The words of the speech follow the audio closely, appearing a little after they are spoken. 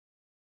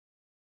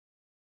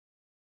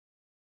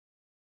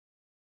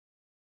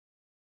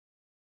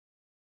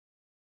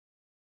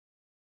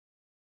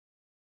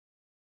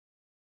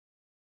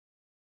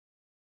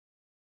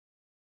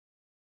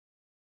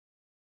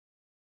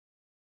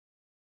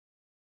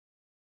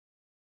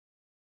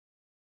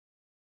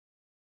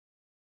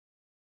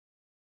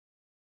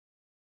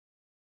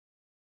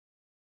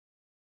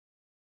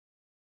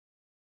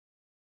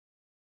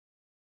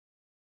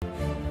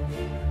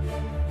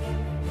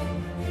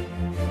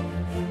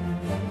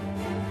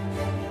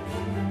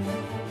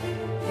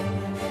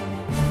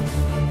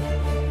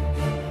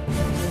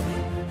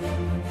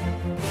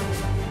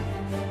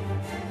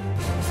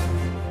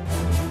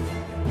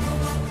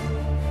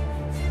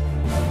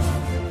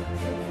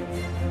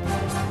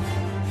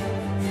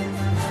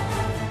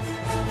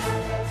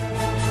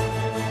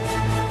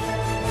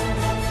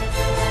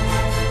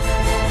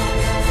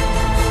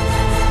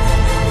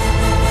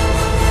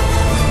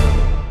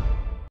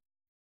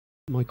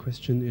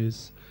question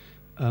is,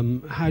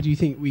 how do you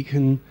think we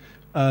can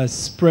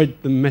spread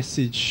the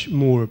message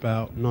more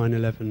about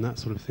 9/11, that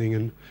sort of thing,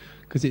 and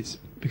because it's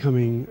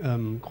becoming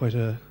quite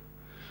a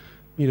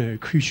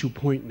crucial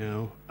point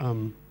now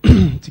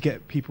to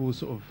get people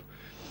sort of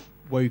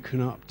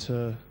woken up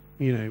to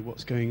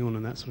what's going on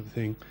and that sort of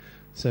thing.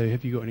 So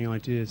have you got any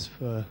ideas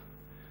for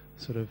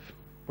sort of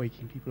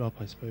waking people up,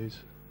 I suppose?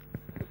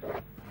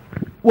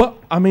 Well,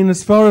 I mean,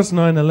 as far as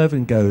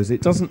 9/11 goes,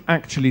 it doesn't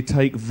actually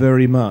take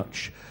very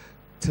much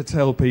to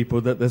tell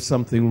people that there's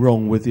something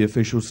wrong with the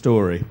official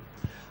story.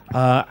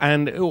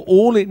 And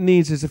all it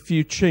needs is a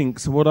few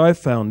chinks. What I've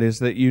found is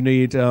that you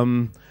need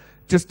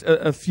just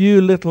a few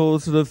little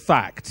sort of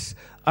facts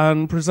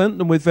and present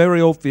them with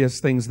very obvious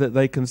things that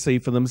they can see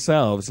for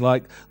themselves.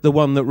 Like the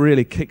one that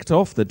really kicked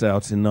off the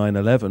doubt in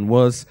 9/11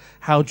 was,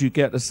 how do you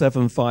get a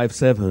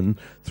 757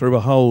 through a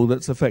hole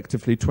that's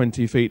effectively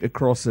 20 feet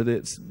across at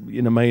its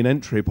main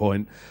entry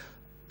point?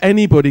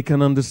 Anybody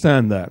can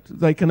understand that.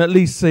 They can at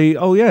least see,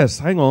 oh yes,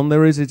 hang on,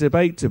 there is a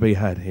debate to be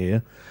had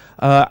here.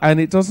 And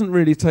it doesn't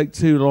really take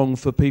too long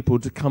for people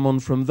to come on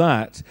from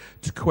that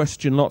to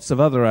question lots of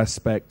other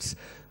aspects.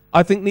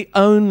 I think the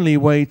only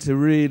way to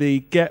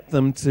really get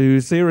them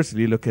to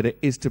seriously look at it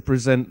is to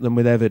present them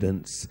with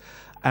evidence.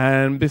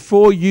 And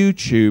before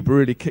YouTube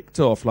really kicked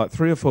off, like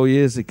 3 or 4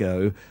 years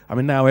ago, I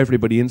mean, now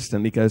everybody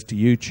instantly goes to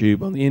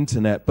YouTube on the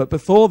internet, but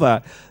before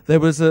that, there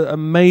was a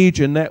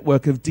major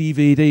network of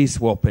DVD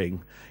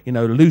swapping.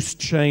 Loose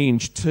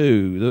Change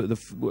 2,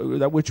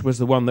 which was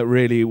the one that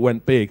really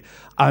went big.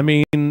 I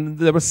mean,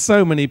 there were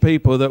so many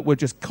people that were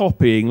just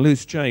copying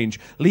Loose Change,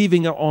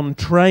 leaving it on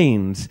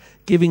trains,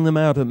 giving them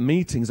out at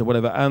meetings or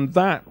whatever, and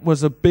that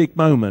was a big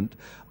moment.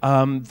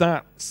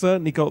 That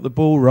certainly got the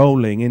ball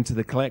rolling into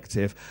the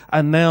collective,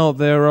 and now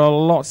there are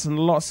lots and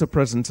lots of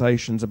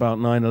presentations about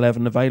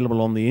 9/11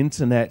 available on the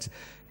internet.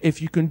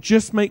 If you can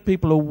just make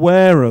people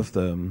aware of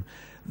them,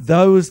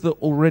 those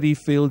that already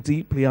feel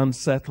deeply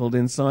unsettled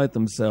inside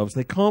themselves,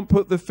 they can't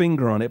put their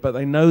finger on it, but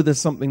they know there's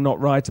something not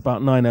right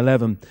about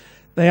 9/11.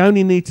 They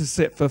only need to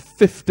sit for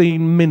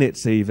 15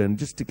 minutes even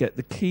just to get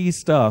the key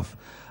stuff.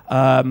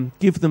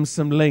 Give them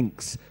some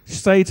links.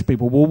 Say to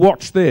people, well,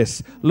 watch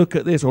this, look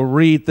at this, or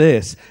read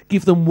this.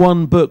 Give them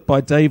one book by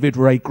David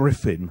Ray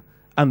Griffin,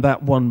 and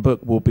that one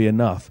book will be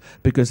enough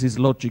because his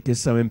logic is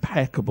so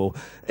impeccable.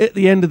 At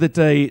the end of the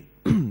day,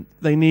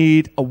 they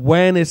need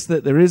awareness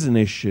that there is an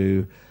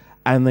issue,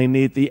 and they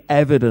need the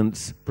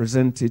evidence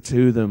presented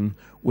to them,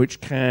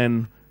 which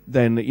can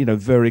then,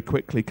 very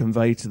quickly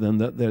convey to them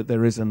that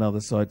there is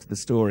another side to the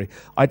story.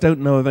 I don't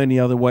know of any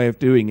other way of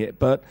doing it,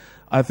 but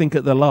I think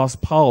at the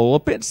last poll, a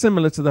bit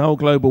similar to the whole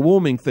global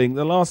warming thing,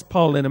 the last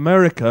poll in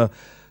America,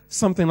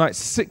 something like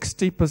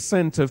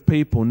 60% of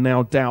people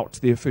now doubt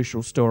the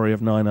official story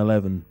of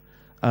 9/11.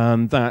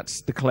 That's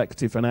the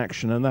collective in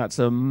action, and that's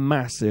a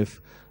massive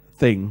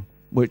thing,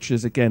 which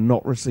has, again,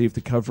 not received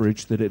the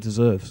coverage that it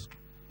deserves.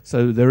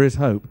 So there is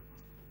hope.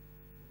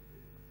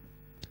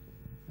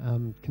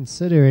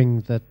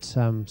 Considering that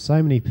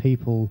so many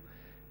people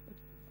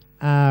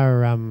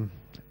are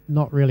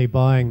not really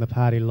buying the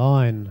party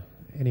line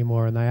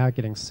anymore, and they are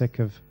getting sick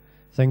of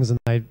things, and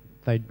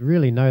they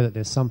really know that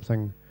there's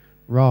something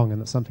wrong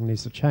and that something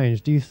needs to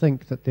change, do you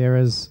think that there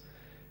is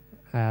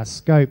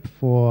scope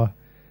for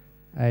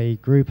a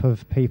group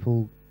of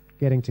people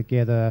getting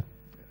together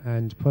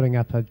and putting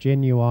up a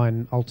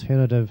genuine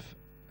alternative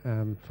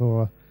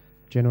for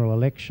general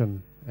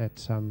election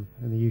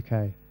in the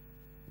UK?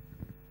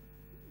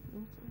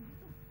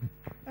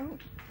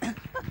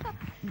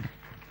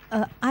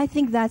 I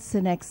think that's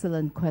an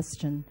excellent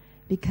question,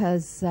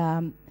 because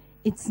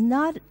it's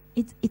not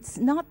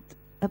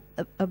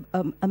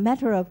a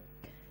matter of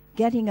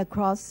getting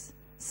across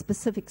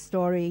specific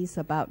stories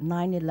about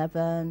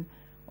 9/11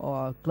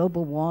 or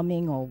global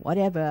warming or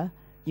whatever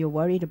you're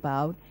worried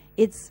about.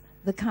 It's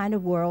the kind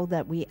of world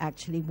that we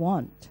actually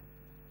want.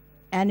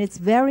 And it's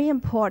very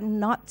important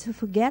not to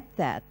forget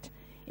that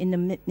in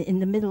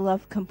the middle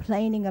of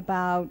complaining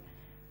about,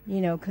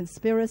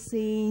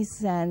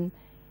 conspiracies and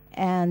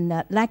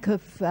lack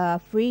of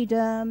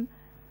freedom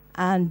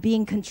and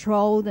being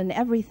controlled and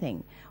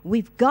everything.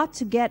 We've got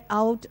to get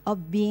out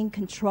of being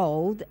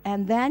controlled,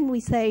 and then we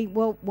say,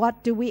 well,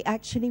 what do we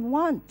actually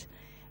want?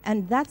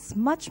 And that's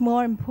much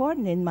more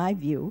important, in my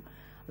view,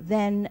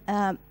 than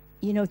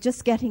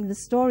just getting the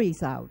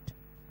stories out.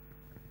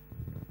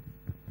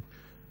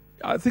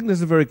 I think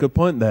there's a very good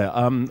point there.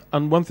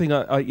 And one thing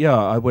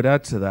I would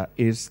add to that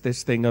is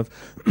this thing of,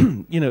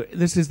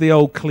 this is the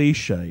old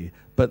cliche,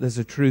 but there's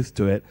a truth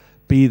to it.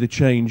 Be the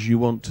change you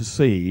want to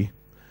see.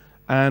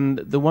 And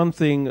the one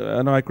thing,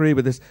 and I agree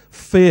with this,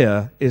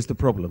 fear is the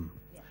problem.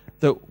 Yeah.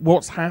 That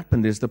what's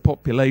happened is the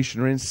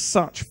population are in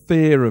such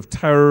fear of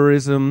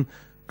terrorism,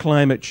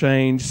 climate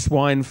change,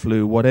 swine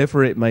flu,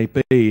 whatever it may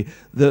be,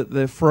 that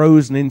they're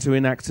frozen into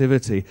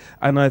inactivity.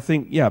 And I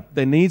think,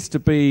 there needs to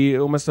be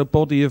almost a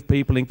body of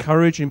people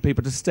encouraging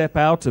people to step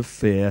out of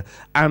fear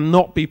and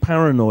not be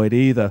paranoid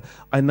either.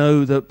 I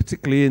know that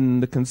particularly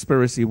in the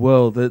conspiracy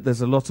world, that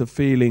there's a lot of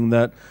feeling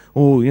that,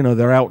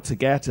 they're out to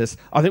get us.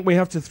 I think we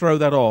have to throw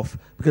that off,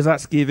 because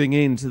that's giving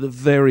in to the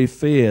very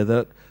fear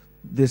that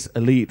this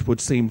elite would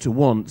seem to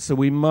want. So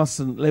we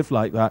mustn't live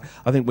like that.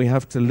 I think we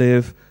have to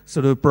live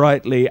sort of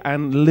brightly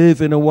and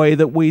live in a way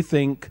that we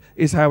think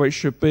is how it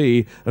should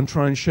be, and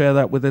try and share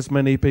that with as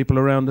many people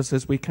around us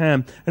as we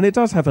can. And it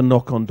does have a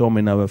knock-on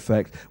domino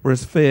effect,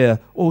 whereas fear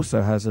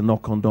also has a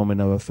knock-on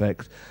domino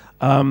effect.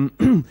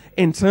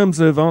 In terms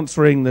of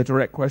answering the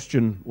direct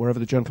question, wherever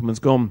the gentleman's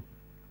gone,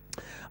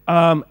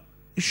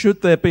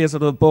 should there be a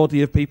sort of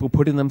body of people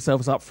putting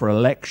themselves up for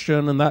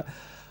election and that?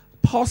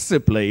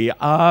 Possibly,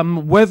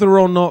 whether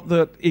or not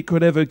that it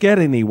could ever get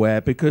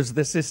anywhere, because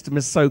the system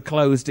is so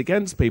closed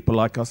against people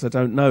like us, I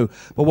don't know.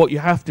 But what you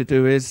have to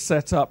do is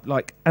set up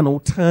like an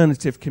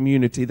alternative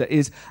community that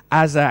is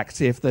as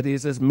active, that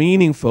is as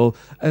meaningful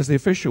as the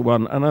official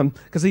one. And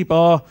Kazee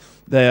Bar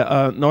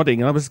there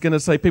nodding, and I was going to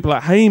say people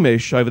like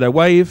Hamish over there,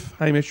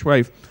 Hamish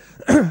Wave,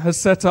 has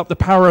set up the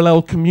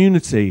Parallel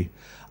Community,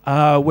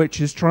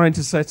 which is trying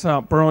to set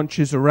up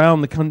branches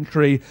around the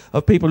country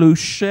of people who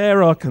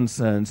share our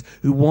concerns,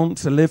 who want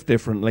to live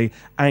differently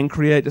and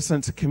create a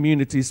sense of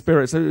community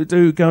spirit. So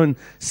do go and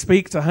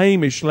speak to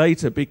Hamish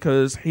later,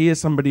 because he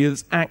is somebody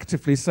who's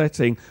actively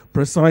setting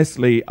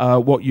precisely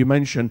what you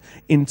mentioned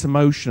into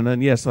motion.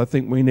 And yes, I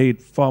think we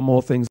need far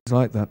more things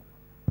like that.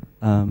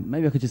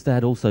 Maybe I could just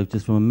add also,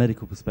 just from a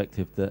medical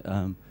perspective,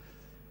 that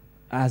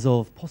as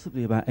of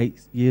possibly about 8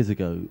 years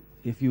ago,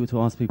 if you were to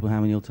ask people how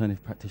many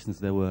alternative practitioners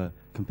there were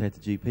compared to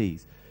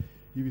GPs,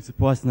 you'd be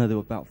surprised to know there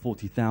were about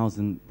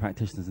 40,000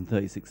 practitioners and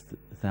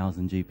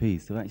 36,000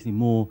 GPs. So actually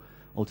more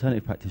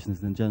alternative practitioners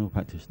than general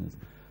practitioners.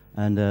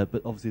 And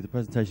but obviously the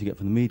presentation you get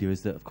from the media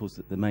is that, of course,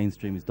 that the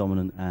mainstream is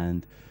dominant,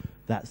 and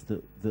that's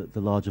the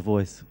larger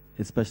voice,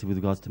 especially with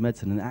regards to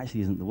medicine, and it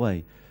actually isn't the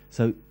way.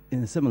 So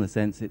in a similar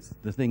sense, it's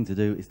the thing to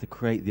do is to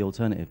create the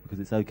alternative, because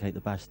it's okay to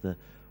bash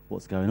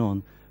what's going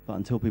on, but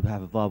until people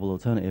have a viable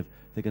alternative,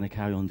 they're going to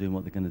carry on doing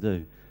what they're going to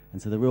do.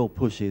 And so the real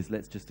push is,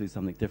 let's just do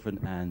something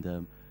different,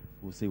 and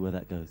we'll see where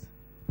that goes.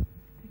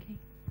 Okay.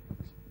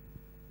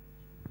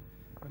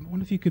 I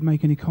wonder if you could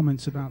make any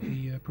comments about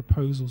the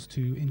proposals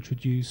to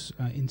introduce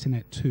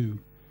Internet 2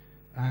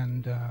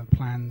 and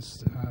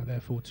plans,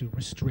 therefore, to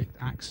restrict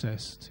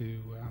access to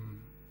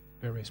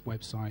various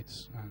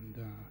websites. And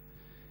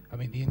I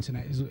mean, the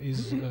Internet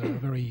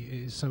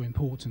is so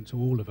important to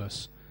all of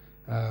us,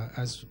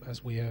 as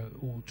we are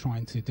all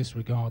trying to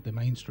disregard the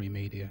mainstream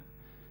media.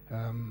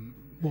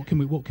 What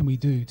can we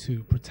do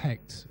to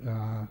protect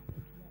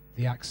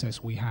the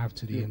access we have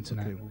to the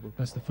internet? Okay.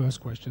 That's the first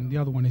question. The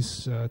other one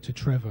is to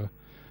Trevor.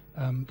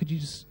 Could you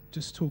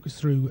just talk us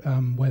through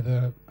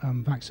whether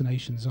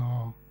vaccinations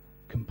are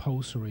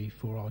compulsory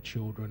for our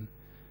children,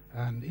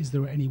 and is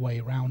there any way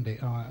around it?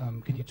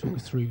 Could you talk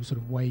us through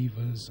sort of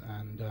waivers,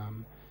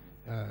 and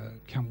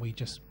can we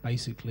just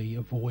basically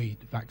avoid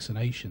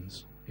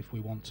vaccinations if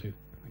we want to?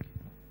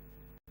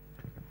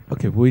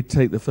 Okay, we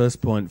take the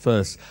first point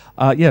first.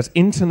 Yes,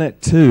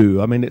 Internet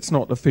 2, I mean, it's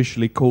not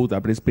officially called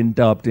that, but it's been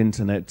dubbed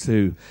Internet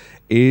 2,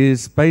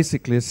 is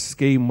basically a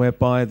scheme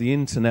whereby the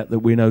Internet that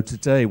we know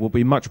today will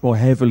be much more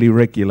heavily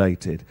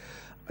regulated.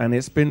 And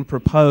it's been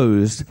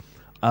proposed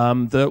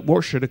that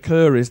what should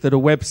occur is that a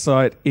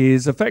website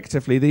is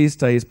effectively these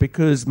days,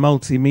 because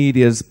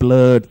multimedia's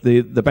blurred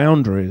the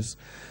boundaries,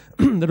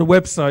 that a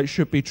website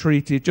should be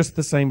treated just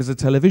the same as a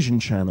television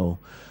channel.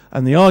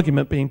 And the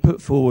argument being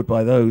put forward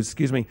by those,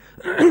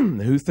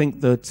 who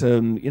think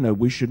that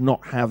we should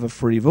not have a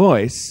free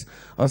voice,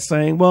 are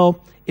saying,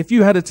 well, if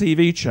you had a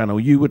TV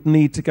channel, you would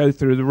need to go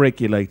through the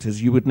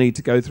regulators, you would need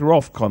to go through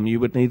Ofcom, you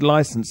would need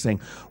licensing.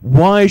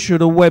 Why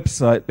should a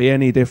website be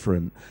any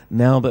different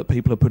now that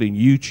people are putting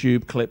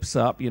YouTube clips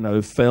up,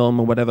 film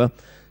or whatever?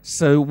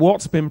 So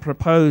what's been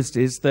proposed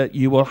is that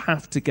you will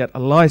have to get a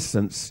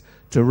license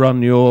to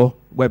run your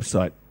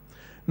website.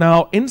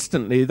 Now,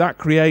 instantly, that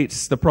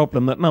creates the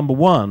problem that, number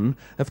one,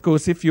 of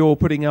course, if you're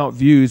putting out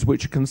views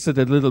which are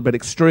considered a little bit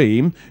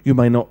extreme, you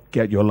may not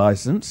get your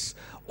license,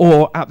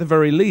 or at the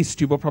very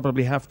least, you will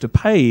probably have to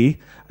pay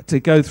to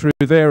go through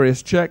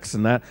various checks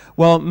and that.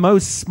 Well,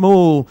 most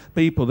small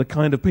people, the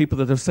kind of people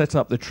that have set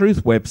up the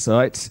truth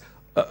websites,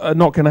 are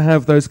not going to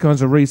have those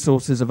kinds of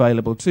resources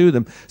available to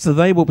them, so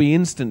they will be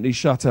instantly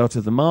shut out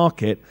of the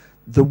market.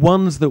 The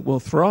ones that will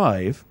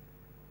thrive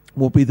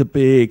will be the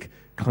big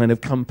kind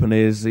of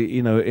companies,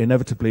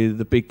 inevitably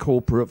the big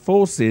corporate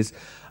forces.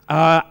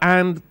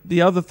 And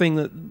the other thing,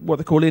 that what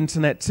they call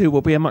Internet 2,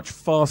 will be a much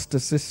faster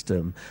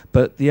system.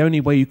 But the only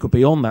way you could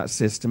be on that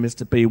system is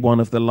to be one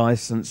of the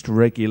licensed,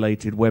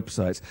 regulated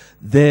websites.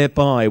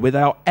 Thereby,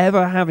 without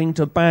ever having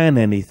to ban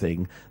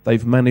anything,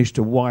 they've managed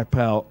to wipe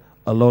out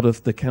a lot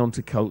of the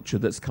counterculture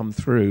that's come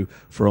through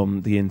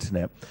from the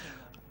Internet.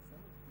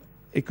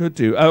 It could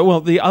do. Well,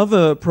 the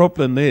other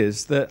problem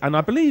is that, and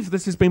I believe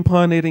this has been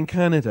pioneered in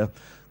Canada,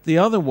 the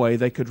other way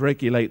they could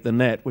regulate the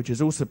net, which has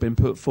also been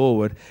put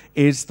forward,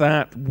 is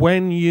that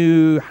when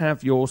you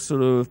have your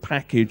sort of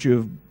package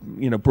of,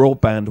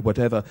 broadband or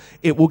whatever,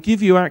 it will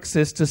give you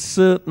access to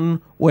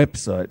certain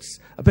websites,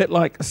 a bit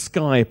like a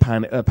Sky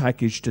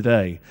package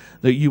today,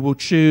 that you will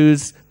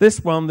choose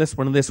this one, this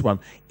one, and this one.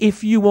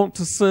 If you want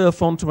to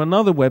surf onto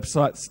another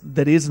website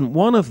that isn't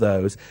one of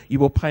those, you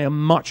will pay a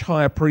much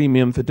higher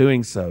premium for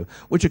doing so,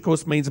 which of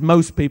course means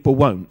most people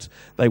won't.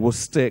 They will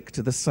stick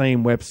to the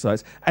same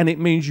websites, and it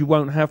means you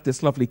won't have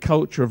this lovely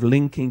culture of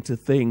linking to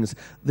things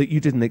that you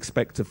didn't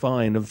expect to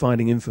find and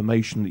finding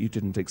information that you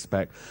didn't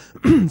expect.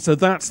 So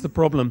that's the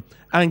problem.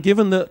 And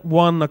given that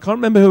I can't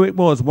remember who it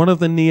was, one of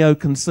the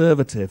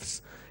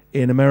neoconservatives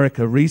in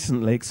America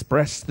recently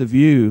expressed the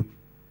view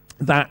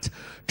that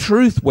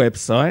truth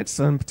websites,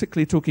 and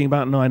particularly talking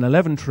about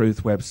 9/11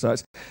 truth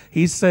websites,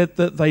 he said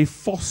that they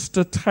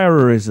foster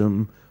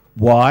terrorism.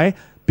 Why?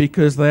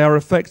 Because they are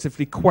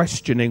effectively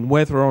questioning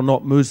whether or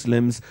not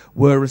Muslims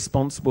were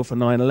responsible for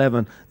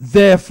 9/11.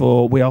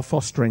 Therefore, we are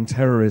fostering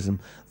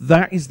terrorism.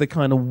 That is the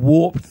kind of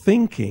warped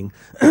thinking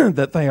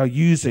that they are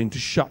using to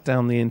shut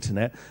down the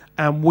internet.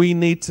 And we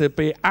need to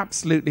be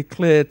absolutely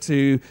clear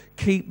to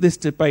keep this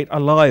debate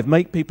alive,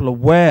 make people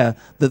aware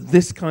that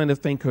this kind of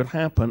thing could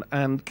happen,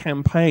 and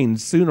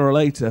campaigns sooner or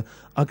later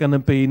are going to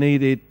be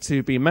needed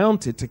to be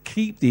mounted to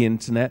keep the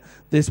internet,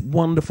 this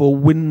wonderful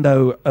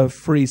window of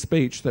free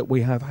speech that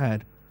we have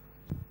had.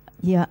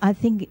 Yeah, I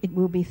think it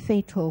will be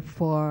fatal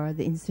for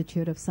the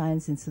Institute of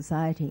Science and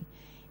Society.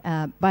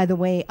 By the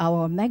way,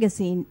 our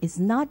magazine is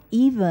not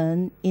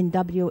even in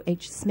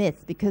W.H.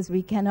 Smith because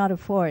we cannot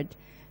afford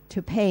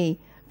to pay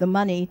the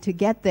money to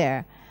get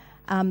there.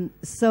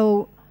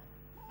 So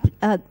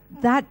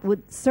that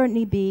would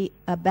certainly be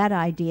a bad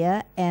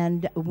idea,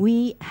 and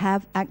we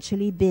have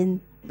actually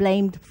been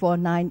blamed for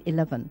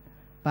 9/11,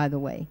 by the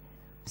way.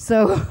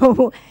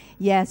 So,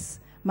 yes,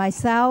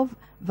 myself,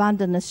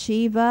 Vandana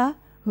Shiva,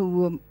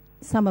 who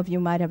some of you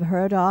might have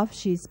heard of,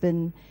 she's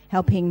been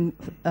helping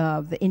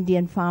the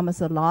Indian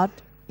farmers a lot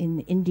in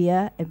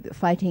India,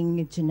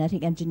 fighting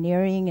genetic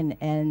engineering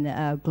and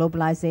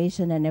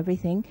globalization and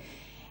everything.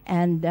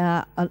 And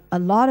a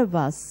lot of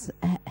us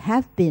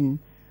have been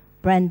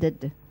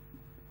branded,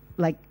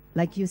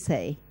 like you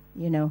say,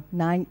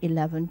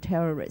 9/11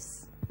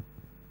 terrorists.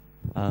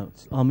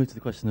 I'll move to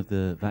the question of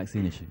the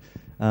vaccine issue.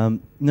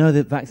 No,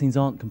 the vaccines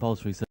aren't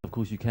compulsory, so of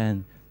course you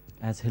can,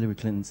 as Hillary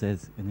Clinton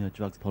says in her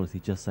drugs policy,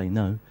 just say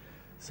no.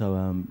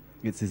 So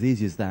it's as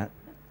easy as that.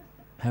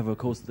 However, of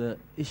course, the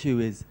issue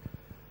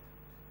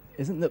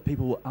isn't that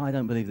people, I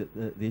don't believe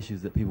that the issue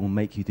is that people will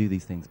make you do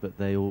these things, but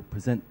they will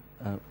present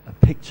a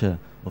picture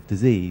of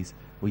disease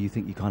where you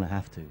think you kind of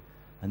have to.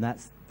 And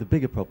that's the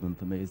bigger problem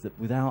for me, is that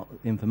without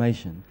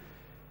information,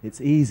 it's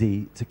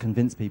easy to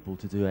convince people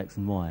to do X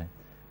and Y.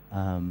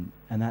 And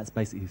that's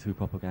basically through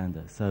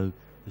propaganda. So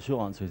the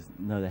short answer is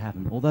no, they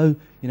haven't. Although,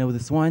 with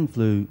the swine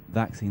flu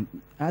vaccine,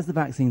 as the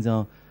vaccines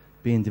are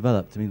being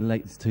developed, the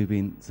latest two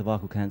being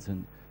cervical cancer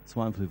and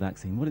swine flu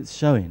vaccine, what it's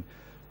showing,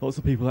 lots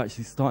of people are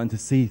actually starting to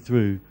see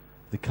through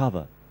the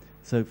cover.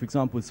 So, for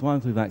example, with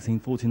swine flu vaccine,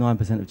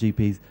 49% of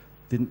GPs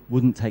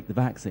wouldn't take the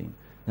vaccine.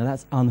 Now,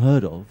 that's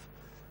unheard of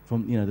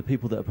from the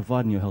people that are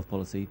providing your health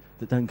policy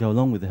that don't go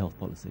along with the health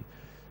policy.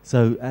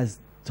 So, as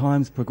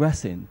time's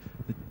progressing,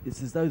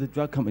 it's as though the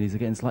drug companies are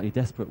getting slightly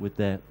desperate with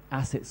their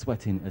asset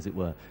sweating, as it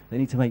were. They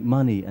need to make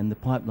money, and the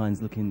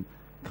pipeline's looking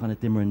kind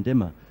of dimmer and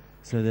dimmer.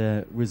 So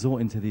they're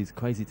resorting to these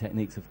crazy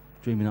techniques of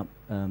dreaming up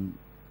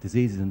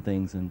diseases and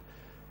things, and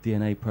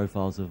DNA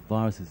profiles of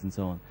viruses and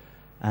so on,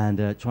 and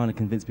trying to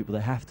convince people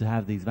they have to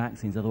have these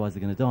vaccines, otherwise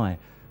they're going to die.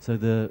 So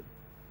the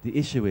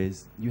issue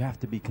is you have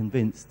to be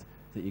convinced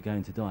that you're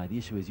going to die. The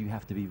issue is you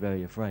have to be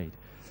very afraid.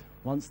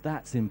 Once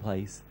that's in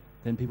place,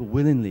 then people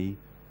willingly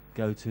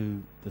go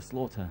to the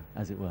slaughter,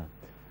 as it were.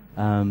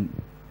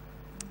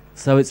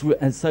 So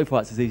and so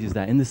far it's as easy as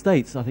that. In the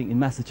States, I think in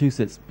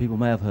Massachusetts, people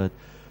may have heard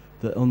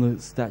that on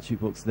the statute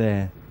books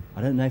there,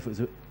 I don't know if it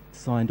was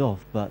signed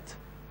off, but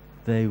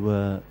they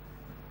were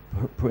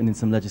putting in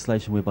some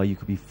legislation whereby you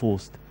could be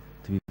forced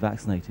to be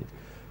vaccinated.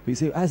 But you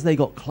see, as they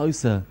got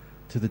closer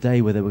to the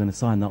day where they were going to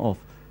sign that off,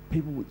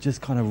 people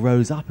just kind of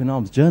rose up in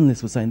arms.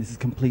 Journalists were saying this is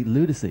complete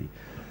lunacy.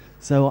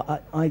 So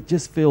I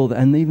just feel that,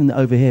 and even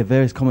over here,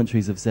 various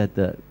commentaries have said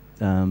that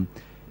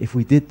if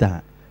we did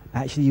that,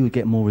 actually you would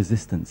get more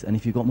resistance. And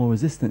if you got more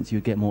resistance,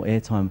 you'd get more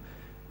airtime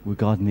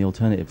regarding the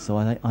alternative. So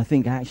I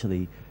think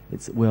actually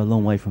we're a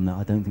long way from that.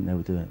 I don't think they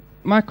would do it.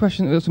 My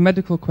question, it was a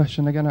medical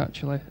question again,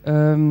 actually,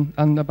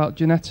 and about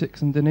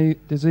genetics and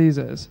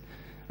diseases.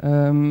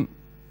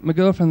 My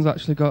girlfriend's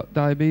actually got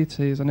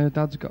diabetes, and her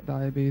dad's got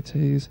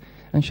diabetes,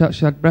 and she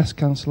actually had breast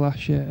cancer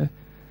last year,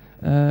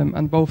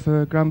 and both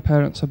her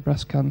grandparents had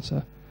breast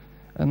cancer.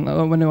 And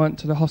when I went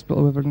to the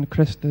hospital with her in the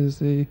Christers,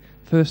 the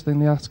first thing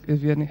they ask is,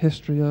 have you any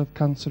history of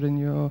cancer in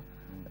your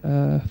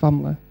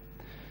family?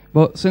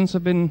 But since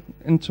I've been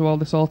into all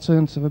this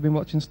alternative, I've been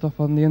watching stuff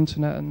on the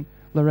internet, and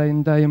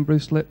Lorraine Day and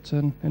Bruce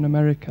Lipton in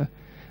America,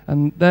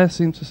 and they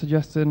seem to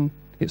suggesting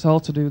it's all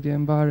to do with the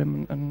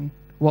environment and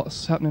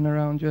what's happening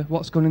around you,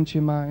 what's going into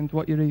your mind,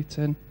 what you're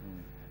eating,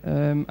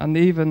 and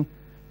even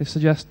they're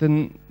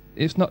suggesting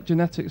it's not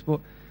genetics, but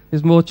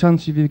there's more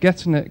chance of you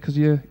getting it because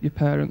your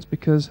parents,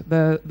 because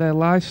their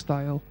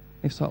lifestyle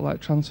is sort of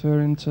like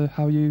transferring to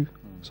how you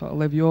sort of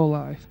live your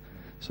life.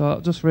 So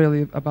just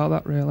really about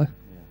that, really.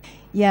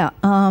 Yeah,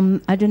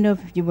 I don't know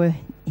if you were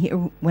here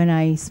when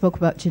I spoke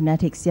about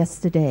genetics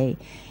yesterday,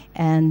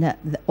 and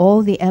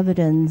all the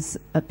evidence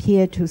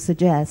appear to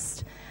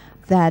suggest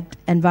that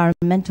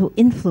environmental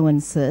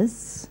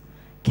influences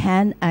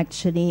can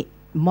actually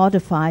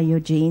modify your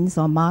genes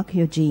or mark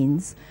your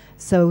genes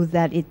so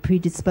that it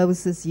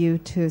predisposes you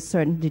to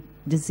certain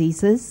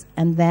diseases,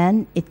 and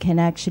then it can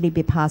actually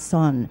be passed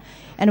on.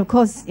 And of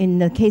course, in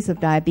the case of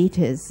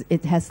diabetes,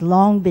 it has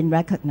long been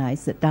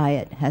recognized that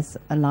diet has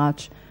a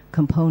large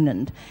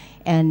component.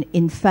 And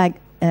in fact,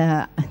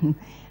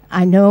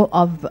 I know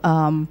of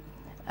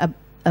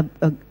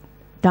a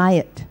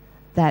diet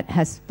that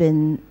has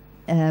been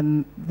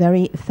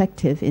very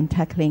effective in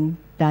tackling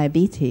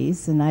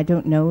diabetes, and I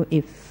don't know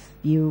if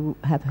you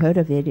have heard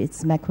of it.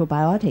 It's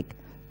macrobiotic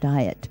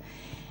diet.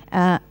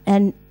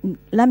 And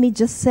let me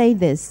just say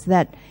this,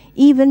 that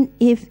even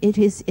if it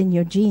is in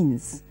your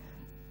genes,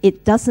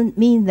 it doesn't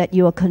mean that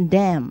you are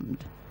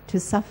condemned to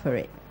suffer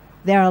it.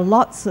 There are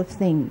lots of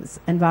things,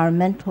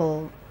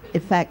 environmental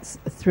effects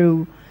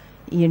through,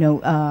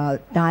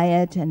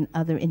 diet and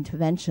other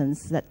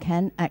interventions that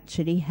can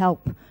actually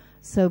help.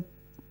 So,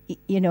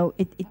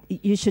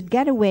 you should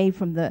get away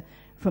from the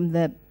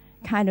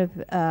kind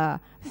of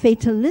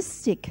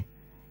fatalistic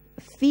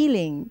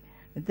feeling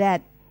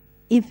that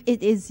if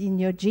it is in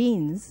your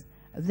genes,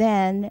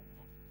 then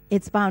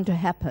it's bound to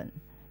happen.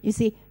 You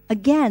see,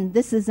 again,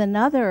 this is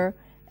another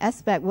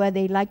aspect where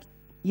they like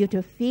you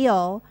to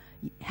feel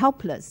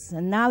helpless,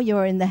 and now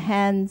you're in the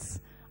hands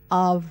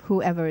of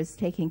whoever is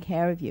taking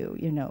care of you,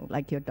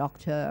 like your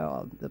doctor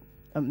or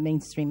the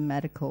mainstream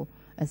medical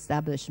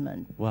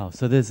establishment. Wow.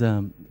 So there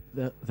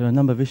are a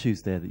number of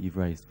issues there that you've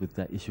raised with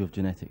that issue of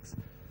genetics.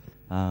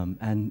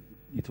 And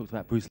you talked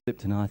about Bruce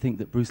Lipton. I think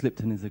that Bruce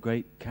Lipton is a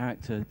great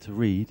character to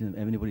read, and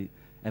if anybody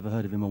ever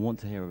heard of him or want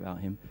to hear about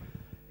him,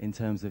 in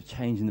terms of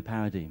changing the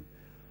paradigm.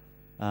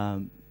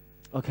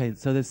 Okay,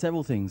 so there's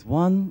several things.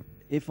 One,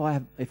 if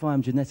I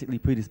am genetically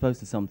predisposed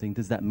to something,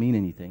 does that mean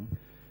anything?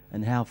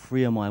 And how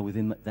free am I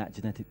within that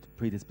genetic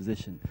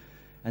predisposition?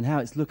 And how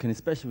it's looking,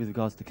 especially with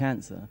regards to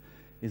cancer,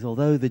 is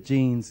although the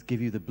genes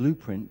give you the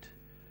blueprint,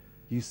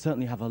 you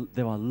certainly have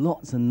there are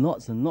lots and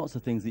lots and lots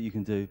of things that you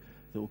can do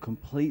that will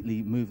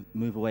completely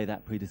move away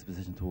that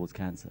predisposition towards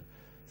cancer.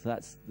 So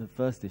that's the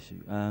first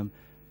issue.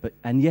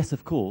 And yes,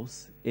 of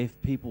course, if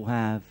people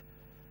have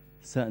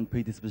certain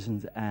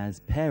predispositions as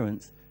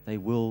parents, they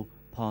will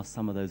pass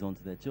some of those on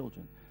to their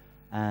children.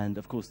 And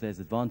of course, there's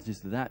advantages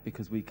to that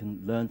because we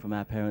can learn from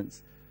our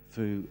parents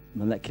through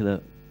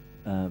molecular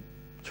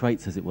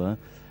traits, as it were.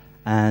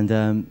 And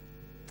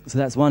so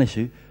that's one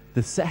issue.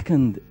 The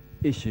second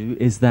issue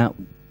is that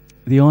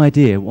the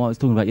idea, what I was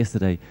talking about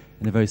yesterday,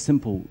 in a very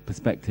simple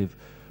perspective,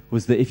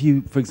 was that if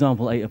you, for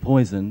example, ate a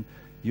poison,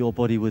 your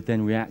body would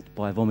then react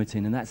by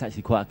vomiting, and that's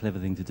actually quite a clever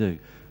thing to do.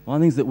 One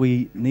of the things that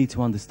we need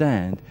to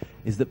understand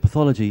is that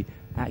pathology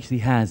actually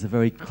has a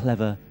very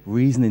clever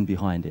reasoning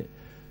behind it.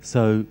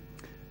 So,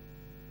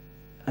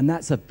 and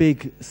that's a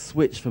big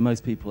switch for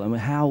most people. And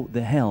how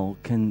the hell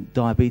can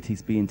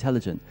diabetes be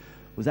intelligent?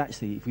 Was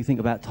actually, if we think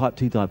about type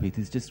 2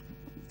 diabetes, just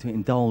to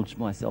indulge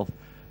myself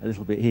a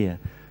little bit here,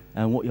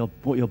 and what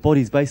your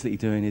body's basically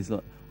doing is,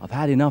 look, I've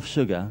had enough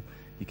sugar,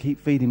 you keep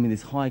feeding me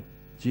this high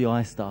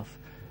GI stuff,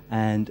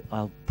 and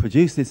I'll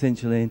produce this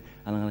insulin,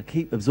 and I'm going to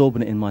keep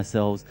absorbing it in my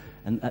cells,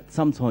 and at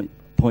some point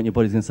your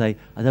body's going to say,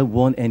 I don't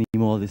want any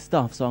more of this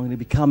stuff, so I'm going to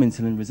become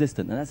insulin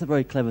resistant. And that's a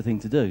very clever thing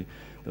to do.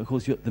 But of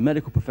course, the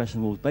medical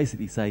profession will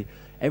basically say,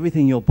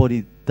 everything your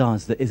body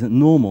does that isn't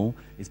normal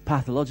is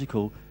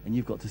pathological, and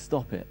you've got to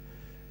stop it.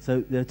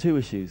 So there are two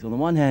issues. On the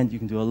one hand, you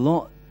can do a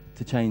lot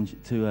to change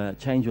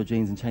your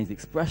genes and change the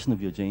expression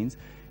of your genes.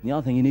 And the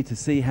other thing, you need to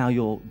see how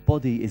your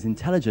body is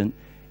intelligent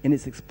in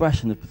its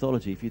expression of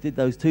pathology. If you did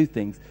those two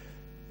things,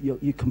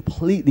 you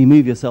completely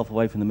move yourself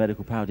away from the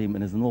medical paradigm,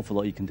 and there's an awful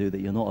lot you can do that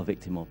you're not a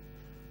victim of,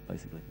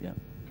 basically. Yeah.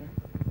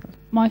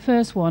 My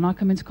first one, I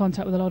come into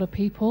contact with a lot of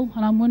people,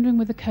 and I'm wondering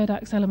with the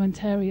Codex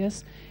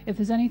Alimentarius if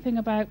there's anything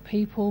about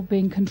people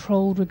being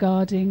controlled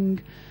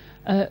regarding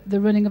the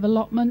running of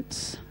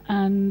allotments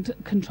and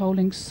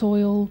controlling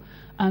soil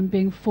and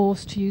being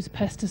forced to use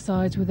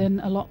pesticides within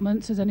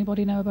allotments. Does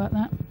anybody know about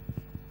that?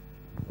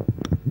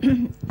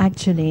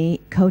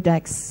 Actually,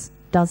 Codex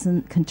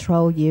doesn't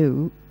control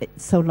you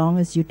so long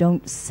as you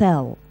don't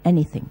sell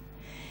anything.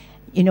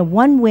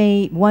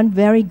 One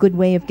very good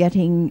way of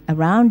getting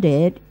around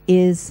it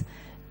is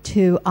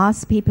to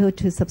ask people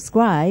to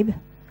subscribe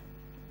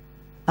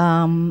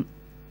to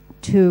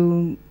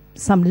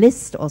some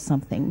list or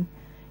something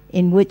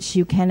in which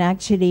you can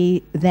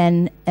actually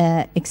then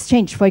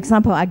exchange. For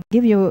example, I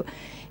give you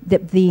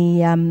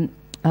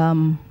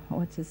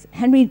what's this?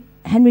 Henry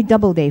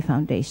Doubleday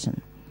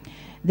Foundation.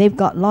 they've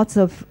got lots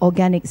of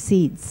organic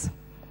seeds,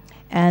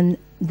 and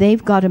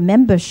they've got a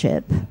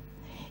membership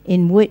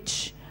in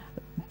which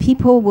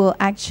people will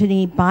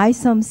actually buy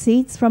some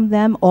seeds from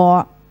them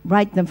or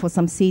write them for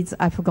some seeds.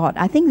 I forgot.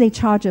 I think they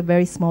charge a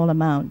very small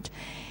amount.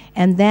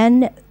 And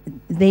then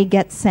they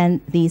get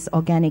sent these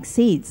organic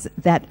seeds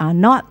that are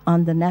not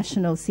on the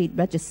National Seed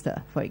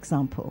Register, for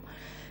example.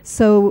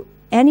 So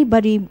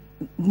anybody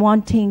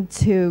wanting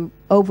to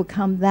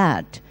overcome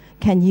that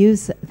can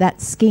use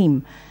that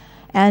scheme.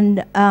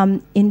 And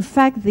in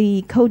fact,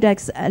 the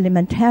Codex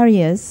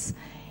Alimentarius,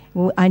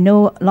 I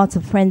know lots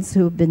of friends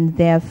who've been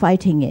there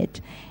fighting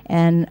it.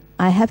 And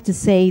I have to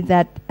say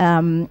that,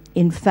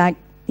 in fact,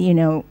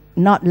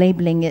 not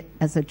labeling it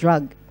as a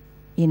drug,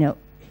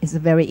 is a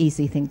very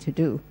easy thing to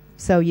do.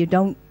 So you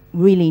don't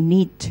really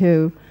need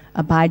to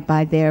abide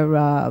by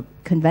their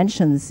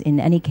conventions in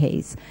any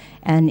case.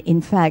 And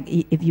in fact,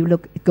 if you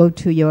go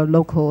to your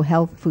local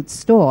health food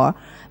store,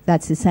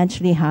 that's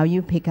essentially how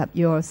you pick up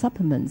your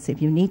supplements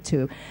if you need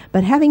to.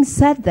 But having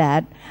said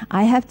that,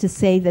 I have to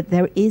say that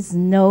there is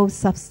no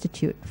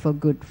substitute for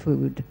good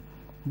food.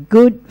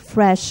 Good,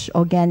 fresh,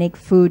 organic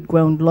food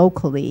grown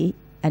locally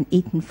and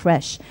eaten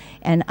fresh.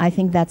 And I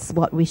think that's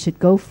what we should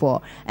go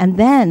for. And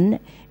then,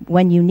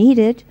 when you need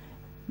it,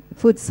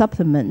 food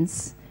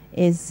supplements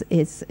is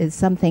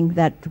something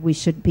that we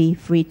should be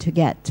free to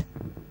get.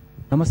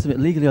 I must admit,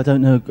 legally I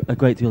don't know a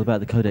great deal about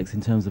the Codex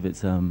in terms of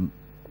its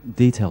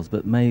details,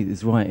 but May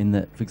is right in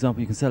that, for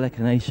example, you can sell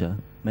echinacea.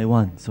 May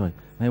 1 is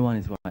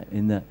right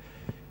in that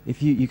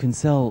if you can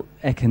sell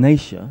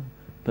echinacea,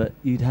 but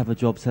you'd have a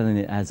job selling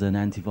it as an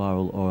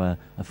antiviral or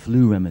a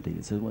flu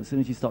remedy. So as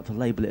soon as you start to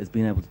label it as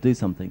being able to do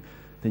something,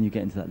 then you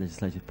get into that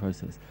legislative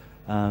process.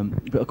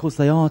 But of course,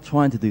 they are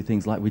trying to do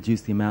things like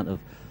reduce the amount of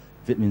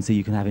vitamin C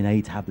you can have in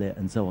a tablet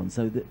and so on.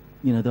 So that,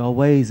 there are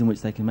ways in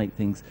which they can make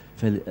things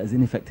fairly as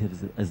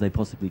ineffective as they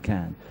possibly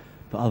can.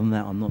 But other than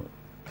that, I'm not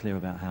clear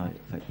about how it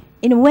affects.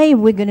 In a way, if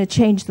we're going to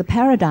change the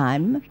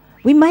paradigm,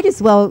 we might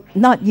as well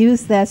not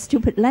use their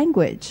stupid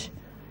language.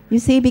 You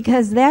see,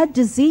 because their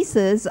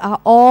diseases are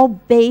all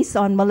based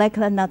on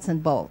molecular nuts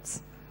and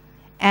bolts.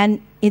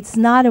 And it's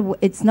not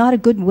a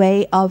good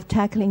way of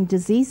tackling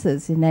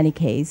diseases in any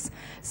case.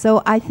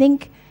 So I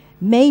think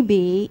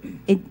maybe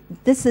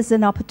this is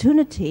an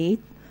opportunity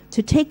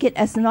to take it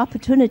as an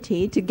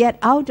opportunity to get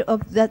out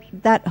of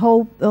that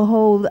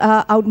whole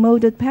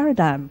outmoded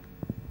paradigm.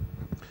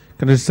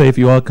 Can I just say, if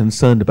you are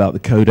concerned about the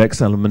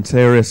Codex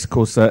Alimentarius, of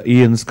course,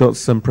 Ian's got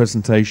some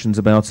presentations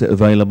about it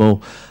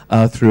available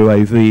through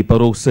AV,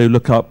 but also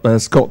look up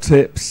Scott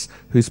Tipps,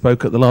 who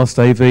spoke at the last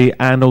AV,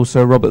 and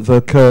also Robert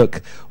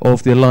Verkerk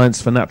of the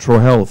Alliance for Natural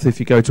Health. If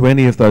you go to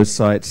any of those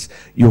sites,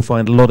 you'll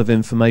find a lot of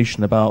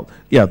information about,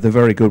 the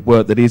very good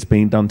work that is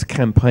being done to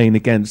campaign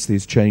against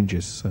these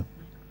changes. So.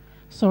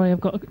 Sorry,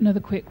 I've got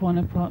another quick one,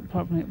 apart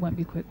from it won't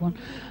be a quick one.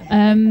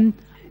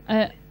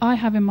 I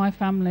have in my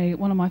family,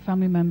 one of my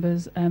family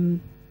members,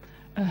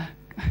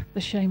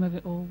 the shame of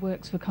it all,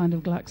 works for kind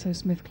of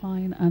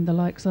GlaxoSmithKline and the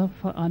likes of.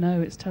 I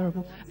know, it's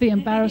terrible. The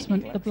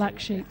embarrassment, the black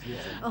sheep.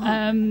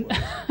 And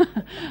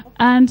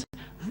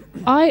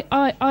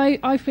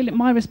I feel it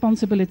my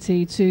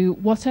responsibility to,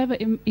 whatever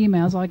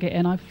emails I get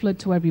in, I flood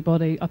to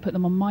everybody. I put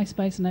them on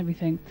MySpace and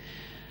everything.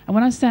 And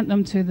when I sent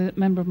them to the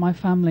member of my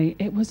family,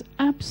 it was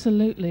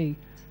absolutely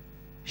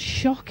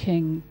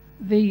shocking,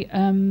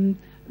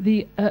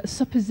 the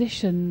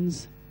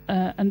suppositions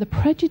and the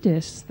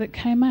prejudice that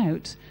came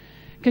out,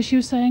 because she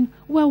was saying,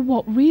 well,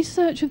 what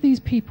research have these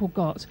people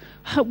got?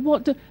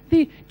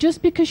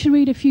 Just because you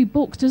read a few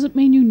books doesn't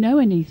mean you know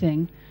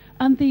anything.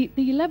 And the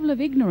level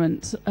of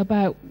ignorance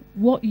about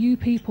what you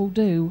people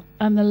do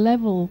and the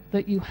level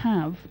that you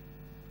have.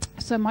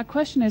 So my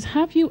question is,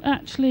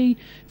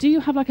 do you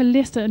have like a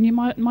list, and you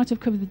might have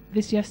covered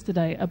this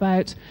yesterday,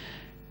 about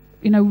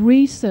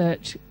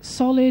research,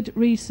 solid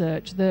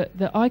research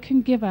that I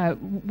can give out.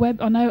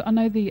 I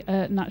know the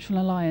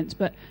Natural Alliance,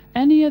 but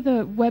any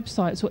other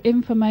websites or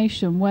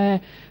information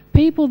where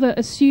people that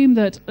assume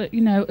that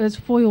as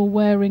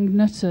foil-wearing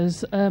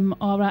nutters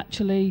are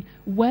actually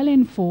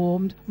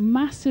well-informed,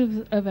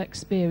 massive of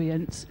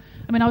experience.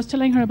 I mean, I was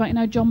telling her about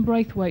John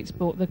Braithwaite's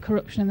book, The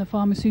Corruption in the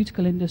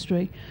Pharmaceutical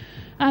Industry.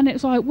 And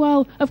it's like,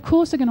 well, of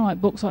course they're going to write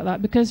books like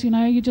that because,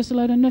 you're just a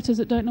load of nutters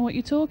that don't know what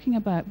you're talking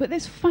about. But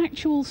there's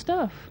factual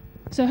stuff.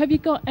 So have you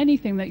got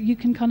anything that you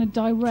can kind of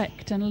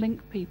direct and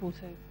link people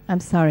to? I'm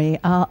sorry,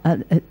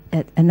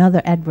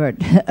 another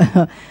advert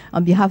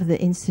on behalf of the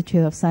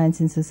Institute of Science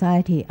and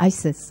Society,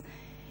 ISIS.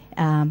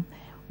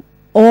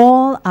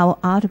 All our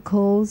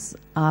articles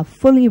are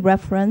fully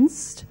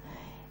referenced.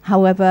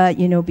 However,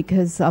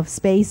 because of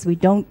space, we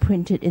don't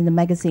print it in the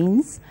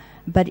magazines.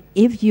 But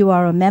if you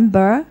are a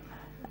member,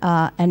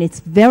 and it's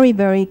very,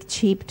 very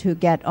cheap to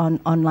get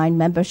online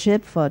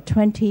membership for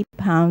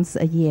 £20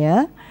 a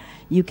year,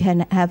 you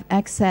can have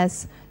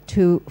access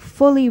to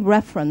fully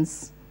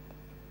referenced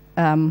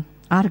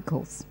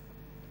articles.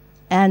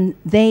 And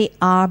they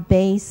are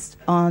based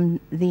on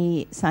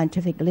the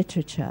scientific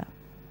literature.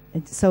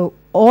 So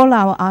all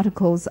our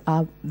articles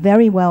are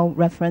very well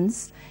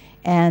referenced,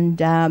 And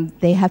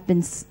they have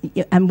been,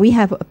 and we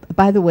have,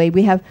 by the way,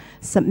 we have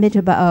submitted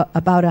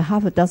about a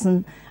half a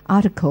dozen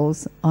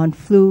articles on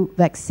flu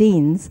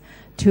vaccines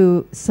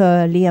to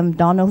Sir Liam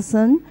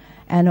Donaldson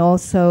and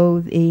also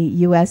the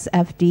US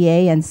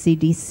FDA and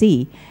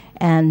CDC.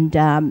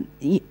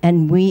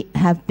 And we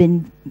have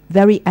been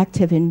very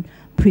active in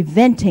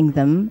preventing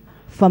them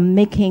from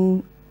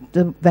making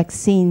the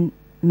vaccine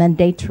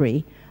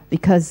mandatory,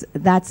 because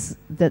that's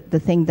the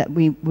thing that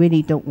we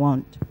really don't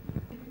want.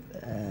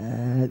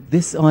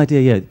 This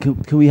idea,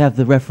 can we have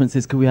the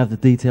references? Can we have the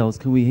details?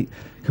 Can we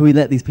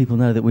let these people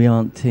know that we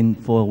aren't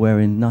tin-foil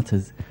wearing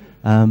nutters?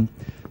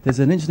 There's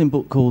an interesting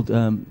book called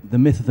The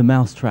Myth of the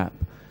Mousetrap,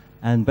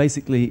 and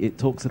basically it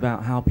talks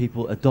about how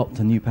people adopt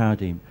a new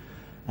paradigm.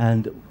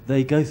 And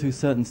they go through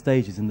certain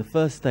stages. And the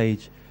first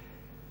stage,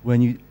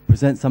 when you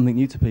present something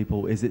new to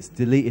people, is it's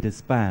deleted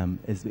as spam.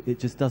 It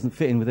just doesn't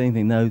fit in with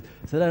anything. No,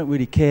 so they don't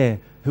really care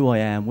who I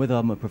am, whether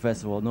I'm a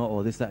professor or not,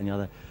 or this, that, and the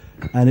other.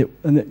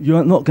 And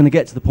you're not going to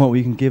get to the point where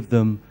you can give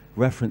them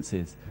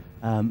references.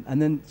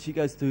 And then she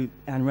goes through,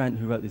 Anne Rand,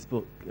 who wrote this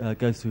book,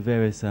 goes through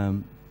various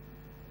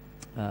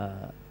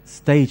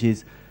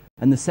stages.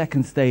 And the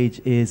second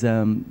stage is,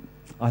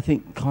 I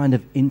think, kind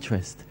of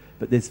interest,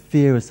 but there's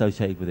fear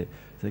associated with it.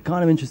 So they're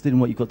kind of interested in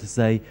what you've got to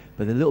say,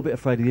 but they're a little bit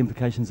afraid of the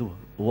implications of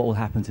what will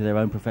happen to their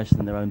own profession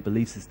and their own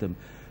belief system.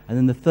 And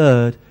then the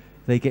third,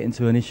 they get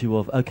into an issue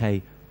of,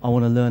 okay, I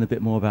want to learn a bit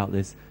more about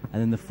this.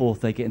 And then the fourth,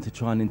 they get into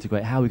try and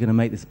integrate, how are we going to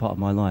make this part of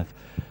my life?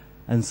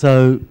 And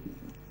so,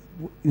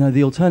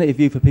 the alternative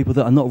view for people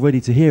that are not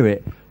ready to hear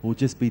it will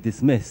just be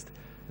dismissed.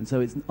 And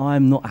so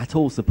I'm not at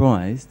all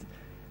surprised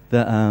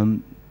that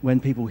when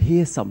people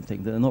hear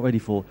something that they're not ready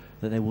for,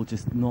 that they will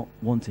just not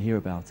want to hear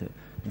about it.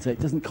 And so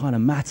it doesn't kind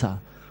of matter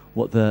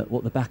what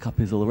the backup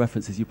is or the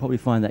references. You probably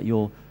find that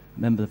your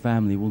member of the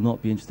family will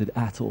not be interested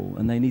at all,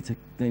 and they need to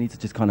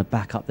just kind of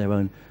back up their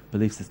own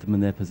belief system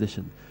and their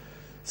position.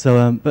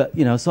 So, but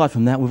aside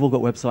from that, we've all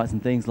got websites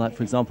and things like,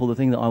 for example, the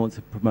thing that I want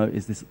to promote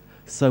is this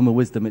Soma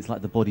Wisdom. It's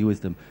like the body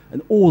wisdom,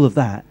 and all of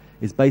that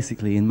is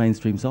basically in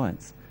mainstream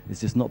science.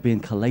 It's just not being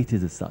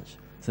collated as such.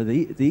 So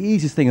the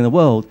easiest thing in the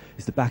world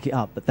is to back it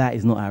up, but that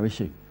is not our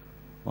issue,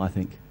 I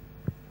think.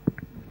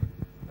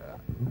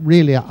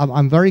 Really,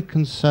 I'm very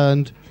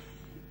concerned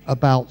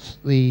about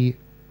the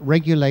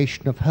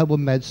regulation of herbal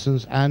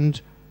medicines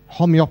and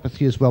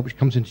homeopathy as well, which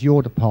comes into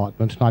your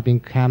department, and I've been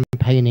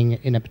campaigning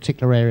in a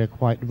particular area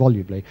quite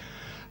volubly.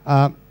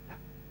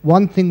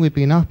 One thing we've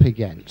been up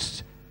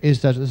against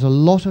is that there's a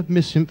lot of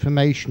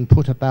misinformation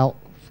put about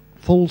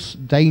false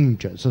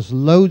dangers. There's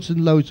loads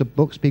and loads of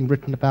books being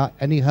written about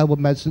any herbal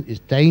medicine is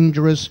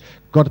dangerous,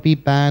 got to be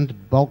banned,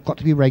 got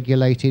to be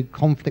regulated,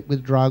 conflict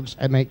with drugs,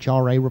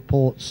 MHRA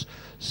reports,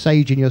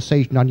 sage in your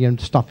sage and onion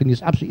stuffing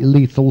is absolutely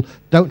lethal,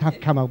 don't have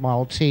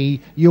chamomile tea,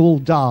 you'll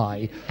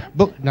die.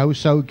 But no,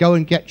 so go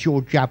and get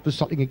your jab, there's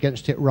something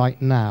against it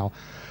right now.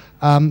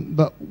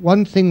 But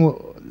one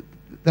thing,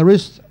 there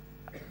is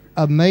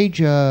a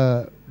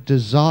major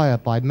desire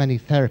by many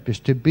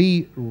therapists to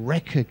be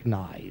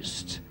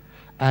recognized.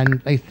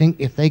 And they think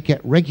if they get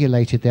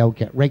regulated, they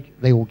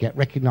will get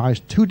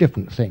recognized. Two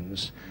different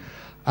things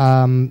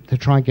to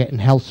try and get in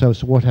health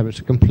service or whatever. It's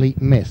a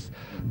complete myth.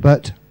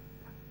 But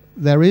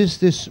there is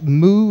this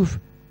move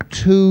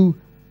to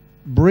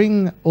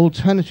bring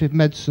alternative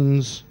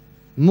medicines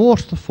more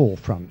to the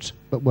forefront.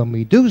 But when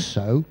we do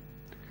so,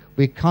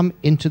 we come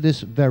into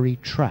this very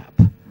trap.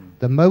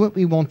 The moment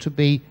we want to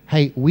be,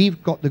 hey,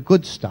 we've got the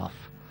good stuff.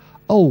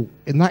 Oh,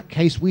 in that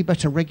case, we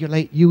better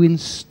regulate you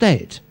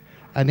instead.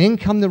 And in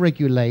come the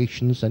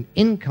regulations, and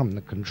in come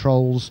the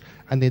controls,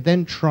 and they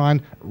then try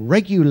and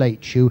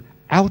regulate you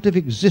out of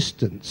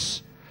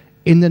existence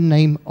in the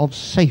name of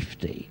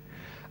safety.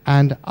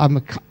 And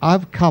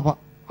I've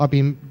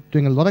been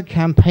doing a lot of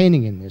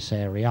campaigning in this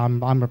area.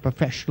 I'm a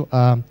professional,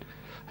 a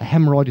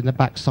hemorrhoid in the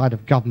backside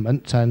of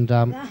government, and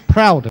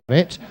proud of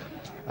it.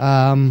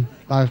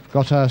 I've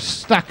got a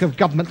stack of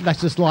government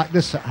letters like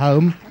this at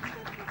home.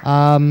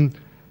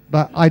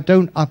 But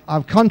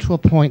I've come to a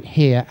point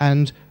here,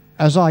 and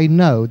as I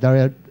know,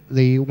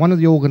 one of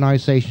the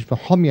organizations for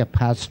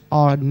homeopaths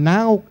are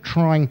now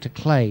trying to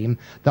claim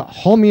that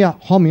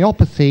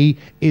homeopathy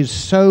is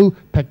so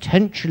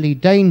potentially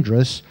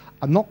dangerous.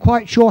 I'm not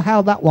quite sure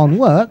how that one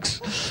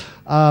works,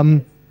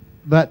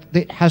 but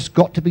it has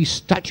got to be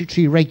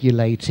statutorily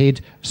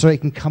regulated so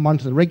it can come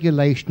under the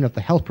regulation of the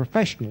Health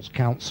Professionals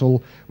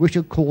Council, which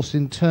of course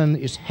in turn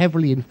is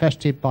heavily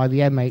infested by the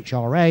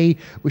MHRA,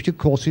 which of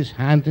course is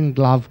hand in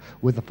glove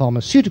with the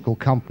pharmaceutical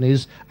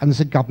companies. And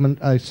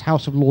there's a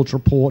House of Lords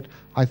report,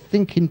 I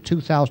think in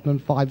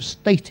 2005,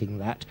 stating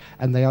that,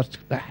 and they are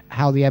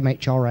how the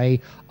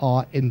MHRA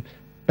are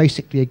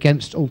basically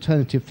against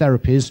alternative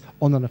therapies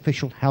on an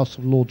official House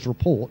of Lords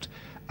report.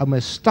 And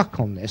we're stuck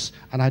on this,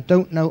 and I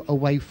don't know a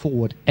way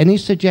forward. Any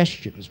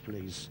suggestions,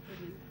 please?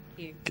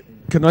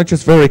 Can I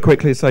just very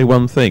quickly say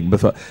one thing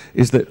before,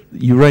 is that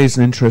you raised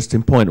an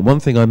interesting point. One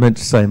thing I meant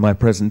to say in my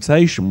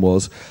presentation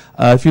was,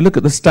 if you look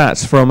at the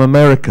stats from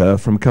America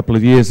from a couple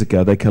of years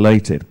ago, they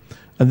collated,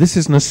 and this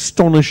is an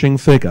astonishing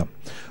figure.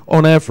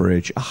 on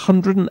average,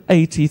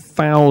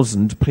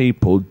 180,000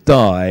 people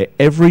die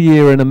every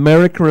year in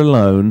America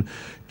alone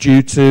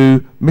due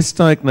to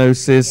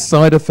misdiagnosis,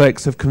 side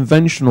effects of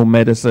conventional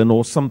medicine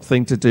or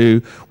something to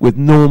do with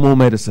normal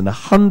medicine.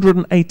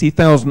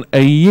 180,000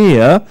 a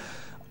year.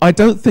 I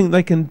don't think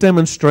they can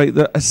demonstrate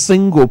that a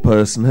single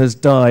person has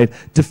died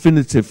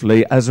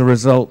definitively as a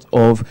result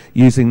of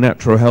using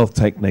natural health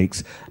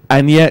techniques.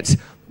 And yet,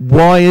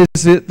 why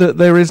is it that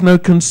there is no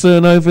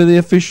concern over the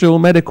official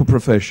medical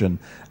profession?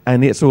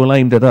 And it's all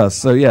aimed at us.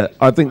 So, yeah,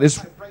 I think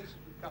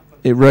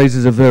it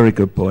raises a very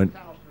good point.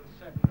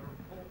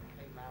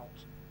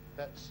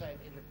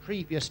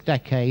 Previous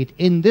decade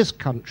in this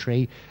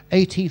country,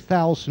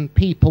 80,000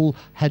 people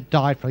had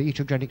died from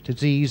ketogenic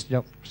disease,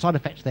 side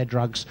effects of their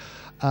drugs,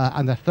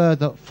 and a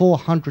further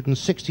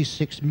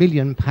 £466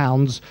 million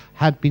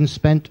had been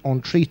spent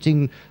on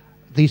treating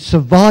the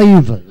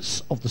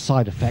survivors of the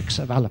side effects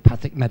of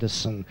allopathic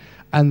medicine.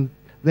 And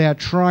they are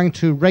trying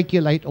to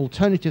regulate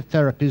alternative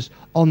therapies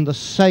on the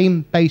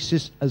same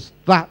basis as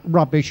that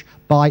rubbish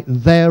by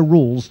their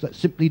rules that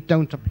simply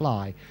don't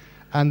apply.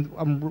 And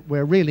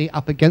we're really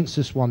up against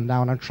this one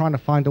now, and I'm trying to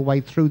find a way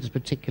through this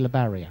particular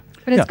barrier.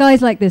 But it's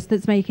guys like this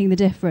that's making the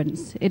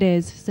difference. It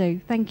is. So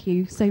thank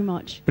you so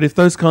much. But if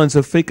those kinds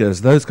of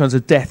figures, those kinds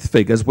of death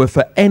figures were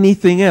for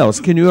anything else,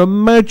 can you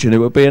imagine it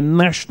would be a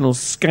national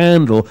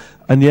scandal,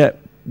 and yet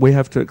we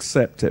have to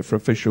accept it for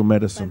official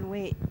medicine? By the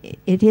way,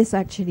 it is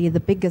actually the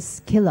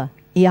biggest killer.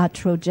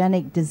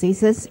 Iatrogenic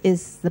diseases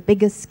is the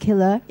biggest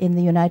killer in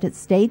the United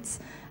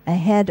States,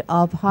 ahead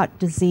of heart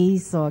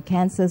disease or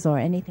cancers or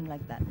anything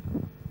like that.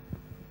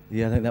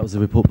 Yeah, I think that was a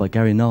report by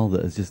Gary Null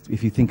that is just,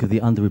 if you think of the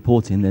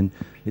underreporting, then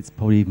it's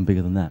probably even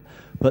bigger than that.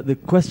 But the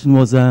question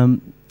was,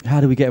 how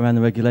do we get around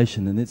the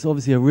regulation? And it's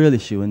obviously a real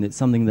issue, and it's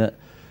something that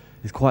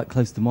is quite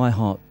close to my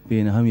heart,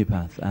 being a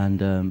homeopath,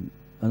 and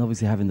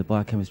obviously having the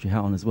biochemistry hat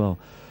on as well.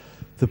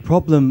 The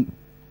problem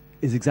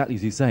is exactly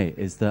as you say,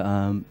 is that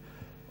on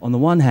the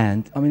one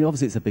hand, I mean,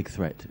 obviously it's a big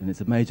threat, and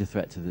it's a major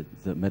threat to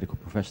the medical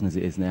profession as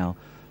it is now.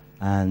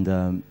 And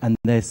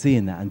they're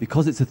seeing that, and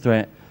because it's a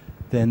threat,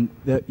 then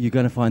you're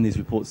going to find these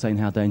reports saying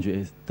how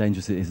dangerous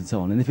it is, and so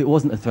on. And if it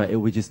wasn't a threat, it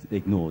would be just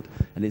ignored,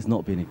 and it's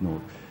not being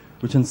ignored.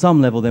 Which, on some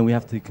level, then we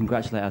have to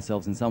congratulate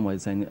ourselves in some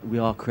ways, saying that we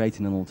are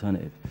creating an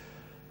alternative.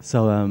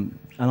 So, and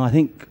I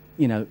think,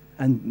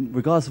 and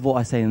regardless of what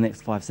I say in the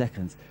next 5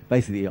 seconds,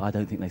 basically, I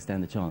don't think they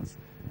stand a chance,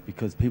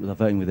 because people are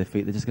voting with their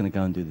feet. They're just going to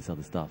go and do this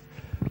other stuff.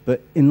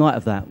 But in light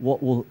of that,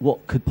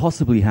 what could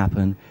possibly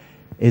happen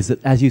is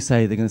that, as you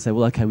say, they're going to say,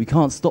 well, okay, we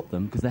can't stop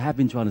them, because they have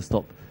been trying to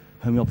stop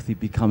homeopathy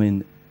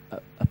becoming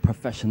a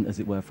profession,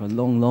 as it were, for a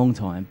long, long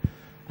time,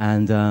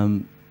 and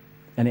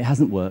it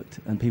hasn't worked,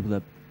 and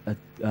people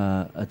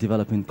are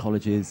developing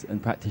colleges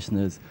and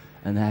practitioners,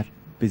 and they have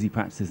busy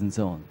practices and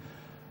so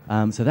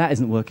on. So that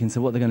isn't working,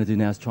 so what they're going to do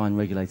now is try and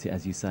regulate it,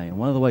 as you say. And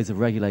one of the ways of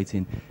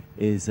regulating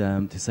is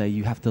to say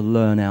you have to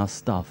learn our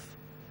stuff.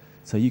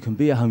 So you can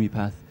be a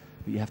homeopath,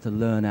 but you have to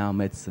learn our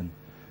medicine.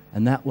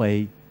 And that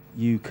way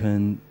you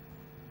can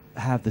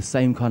have the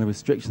same kind of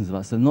restrictions of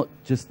us. So not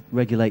just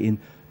regulating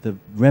the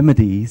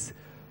remedies,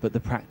 but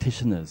the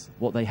practitioners,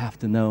 what they have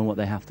to know and what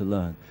they have to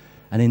learn.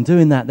 And in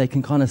doing that, they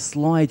can kind of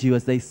slide you,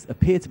 as they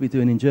appear to be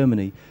doing in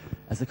Germany,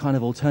 as a kind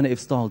of alternative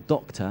style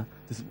doctor.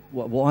 This is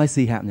what I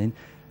see happening,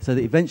 so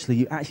that eventually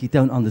you actually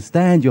don't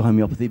understand your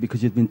homeopathy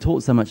because you've been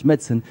taught so much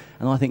medicine.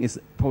 And I think it's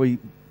probably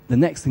the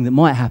next thing that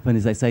might happen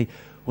is they say,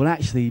 well,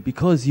 actually,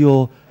 because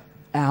you're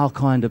our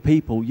kind of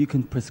people, you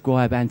can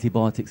prescribe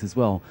antibiotics as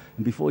well.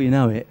 And before you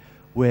know it,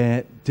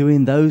 we're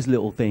doing those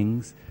little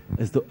things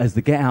as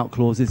the get-out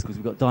clauses, because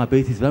we've got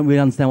diabetes. We don't really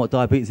understand what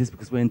diabetes is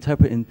because we're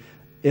interpreting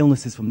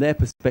illnesses from their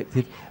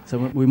perspective. So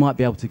we might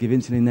be able to give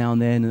insulin now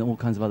and then and all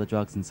kinds of other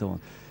drugs and so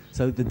on.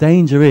 So the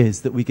danger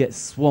is that we get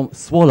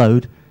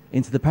swallowed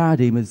into the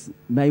paradigm, as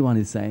Maywan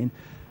is saying.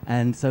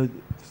 And so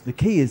the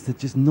key is to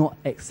just not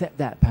accept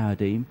that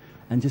paradigm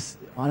and just,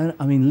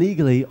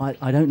 legally,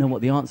 I don't know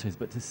what the answer is,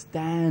 but to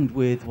stand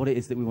with what it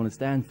is that we want to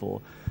stand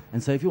for.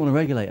 And so if you want to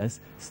regulate us,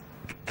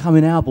 come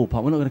in our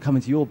ballpark. We're not going to come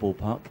into your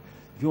ballpark.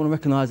 If you want to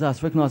recognise us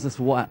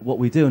for what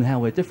we do and how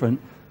we're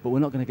different, but we're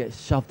not going to get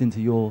shoved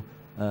into your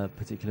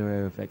particular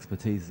area of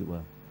expertise, as it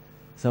were.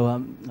 So I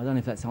don't know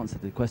if that's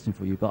answered the question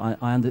for you, but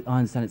I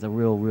understand it's a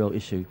real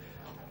issue.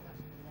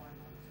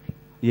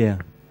 Yeah.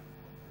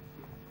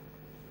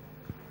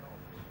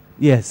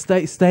 Yeah,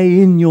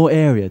 stay in your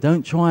area.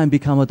 Don't try and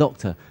become a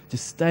doctor.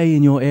 Just stay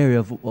in your area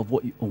of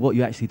what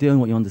you actually do and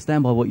what you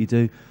understand by what you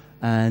do.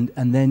 And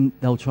then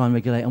they'll try and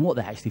regulate. And what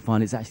they actually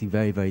find is actually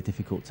very, very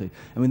difficult to.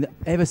 I mean,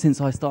 ever since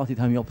I started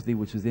homeopathy,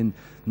 which was in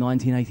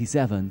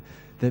 1987,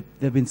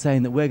 they've been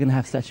saying that we're going to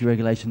have statutory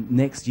regulation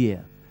next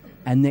year.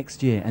 And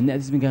next year. And this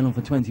has been going on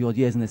for 20-odd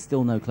years, and they're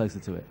still no closer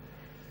to it.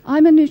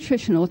 I'm a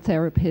nutritional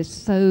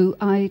therapist, so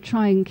I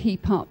try and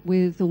keep up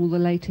with all the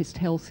latest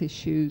health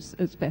issues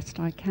as best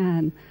I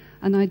can.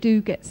 And I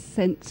do get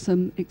sent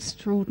some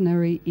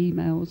extraordinary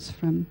emails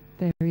from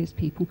various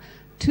people.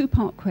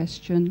 Two-part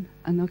question,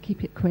 and I'll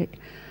keep it quick.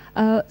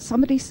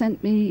 Somebody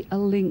sent me a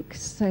link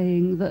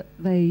saying that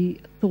they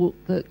thought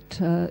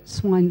that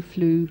swine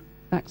flu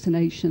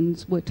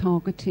vaccinations were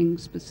targeting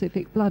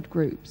specific blood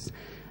groups,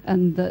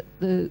 and that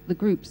the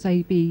groups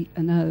A, B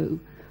and O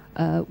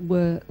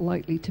were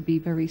likely to be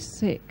very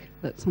sick,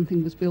 that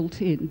something was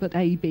built in, but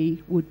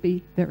AB would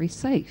be very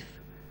safe.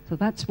 So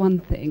that's one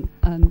thing,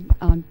 and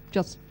I've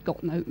just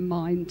got an open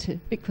mind to,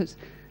 because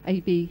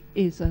AB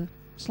is a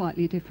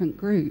slightly different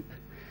group.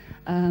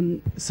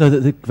 So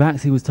that the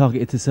vaccine was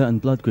targeted to certain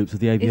blood groups with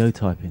the ABO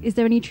typing? Is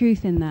there any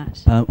truth in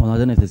that? Well, I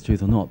don't know if there's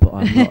truth or not, but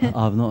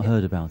I've not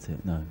heard about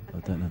it. No, I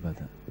don't know about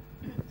that.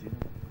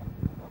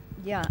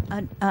 Yeah,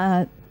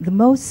 the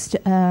most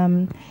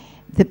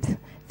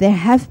there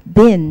have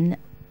been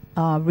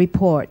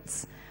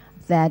reports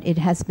that it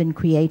has been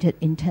created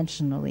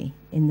intentionally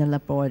in the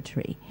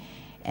laboratory,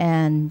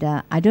 and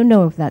I don't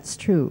know if that's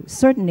true.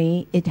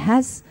 Certainly, it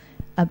has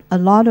a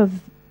lot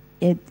of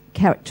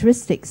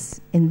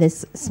characteristics in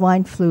this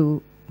swine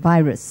flu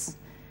virus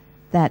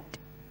that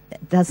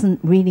doesn't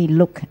really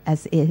look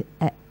as if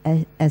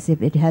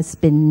it has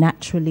been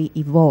naturally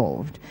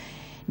evolved.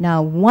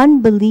 Now,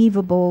 one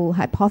believable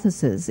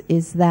hypothesis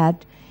is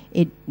that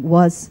it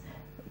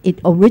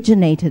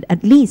originated,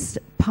 at least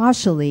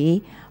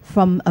partially,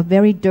 from a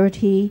very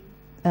dirty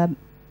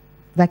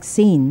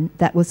vaccine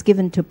that was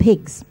given to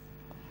pigs.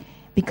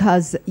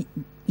 Because,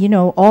 you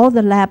know, all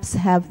the labs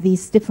have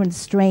these different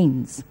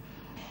strains.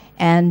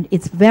 And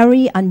it's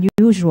very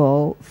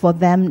unusual for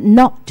them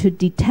not to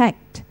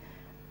detect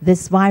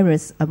this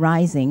virus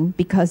arising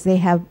because they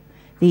have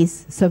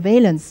these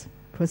surveillance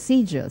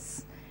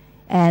procedures.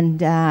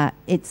 And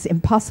it's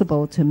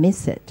impossible to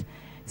miss it.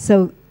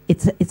 So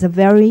it's a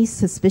very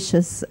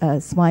suspicious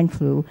swine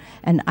flu,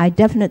 and I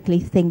definitely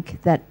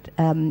think that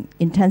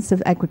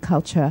intensive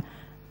agriculture,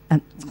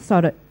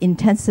 sort of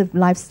intensive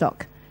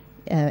livestock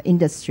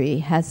industry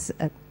has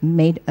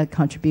made a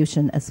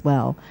contribution as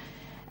well.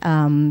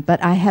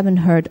 But I haven't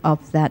heard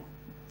of that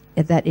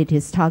it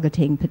is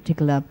targeting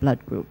particular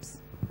blood groups.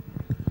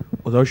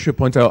 Although I should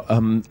point out,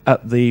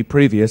 at the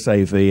previous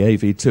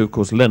AV2, of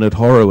course, Leonard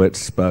Horowitz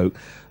spoke,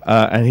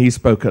 and he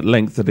spoke at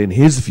length that in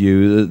his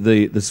view,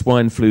 the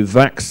swine flu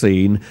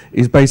vaccine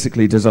is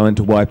basically designed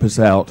to wipe us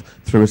out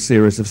through a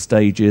series of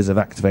stages of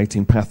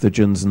activating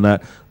pathogens and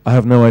that. I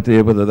have no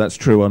idea whether that's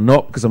true or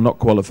not, because I'm not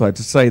qualified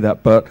to say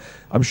that, but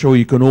I'm sure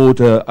you can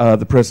order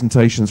the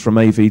presentations from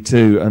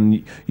AV2,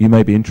 and you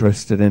may be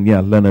interested in,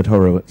 Leonard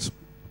Horowitz.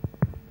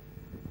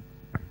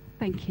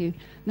 Thank you.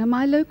 Now,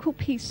 my local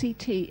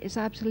PCT is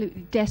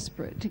absolutely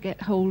desperate to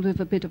get hold of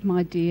a bit of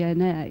my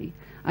DNA.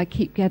 I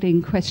keep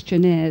getting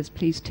questionnaires,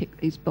 please tick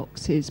these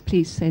boxes,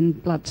 please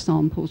send blood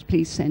samples,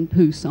 please send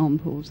poo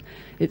samples.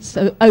 It's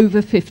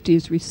over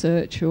 50s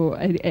research or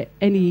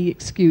any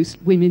excuse,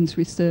 women's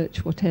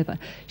research, whatever.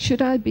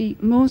 Should I be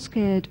more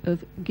scared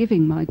of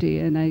giving my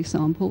DNA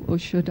sample, or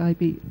should I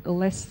be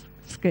less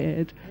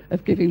scared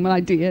of giving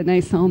my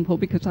DNA sample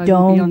because I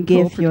will be uncooperative? Don't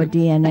give your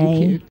DNA.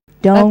 Thank you.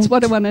 Don't, that's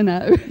what I want to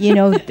know. You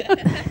know,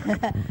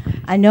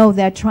 I know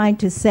they're trying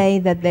to say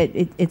that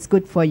it's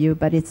good for you,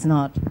 but it's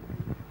not.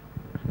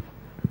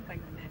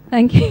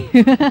 Thank you.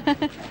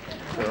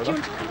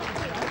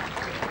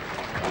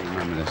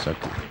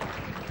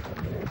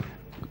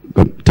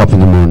 Good top of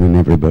the morning,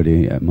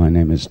 everybody. My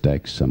name is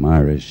Dex. I'm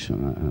Irish.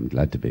 I'm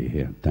glad to be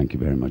here. Thank you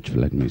very much for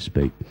letting me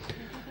speak.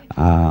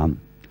 I'll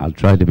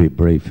try to be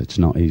brief. It's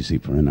not easy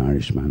for an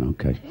Irishman,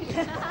 okay?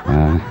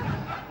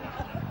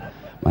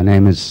 My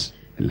name is...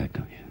 Let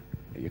go.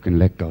 You can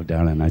let go,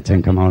 darling. I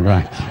think I'm all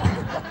right.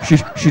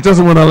 She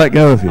doesn't want to let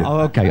go of you. Oh,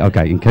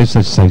 okay. In case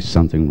I say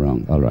something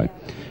wrong. All right.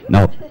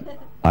 No,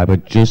 I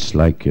would just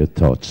like your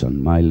thoughts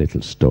on my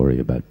little story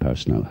about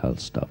personal health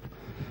stuff.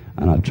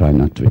 And I'll try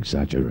not to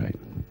exaggerate.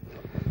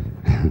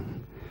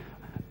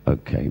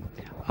 Okay.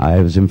 I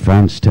was in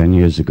France 10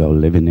 years ago,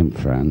 living in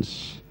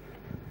France.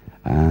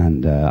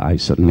 And I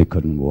suddenly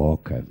couldn't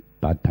walk. I had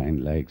bad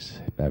pain, legs,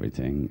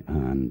 everything.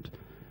 And...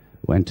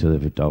 went to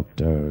the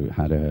doctor,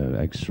 had an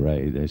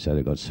x-ray. They said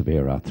I got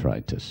severe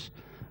arthritis.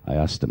 I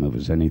asked them if it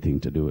was anything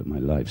to do with my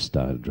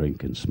lifestyle,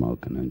 drinking,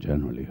 smoking, and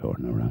generally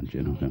whoring around,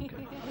 you know.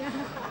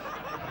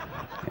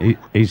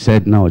 He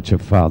said, no, it's your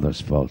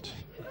father's fault.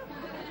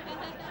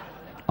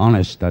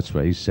 Honest, that's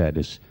what he said.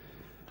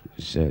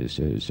 He says,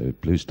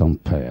 please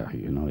don't pay,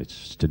 you know,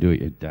 it's to do with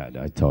your dad.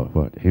 I thought,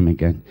 what, him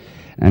again?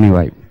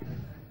 Anyway,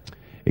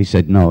 he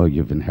said, no,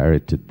 you've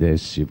inherited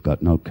this. You've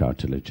got no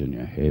cartilage in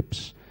your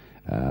hips.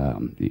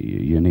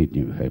 You need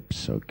new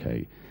hips,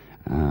 okay.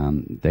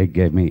 They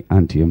gave me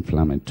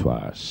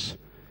anti-inflammatoires,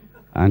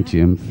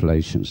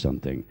 anti-inflation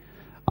something.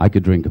 I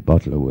could drink a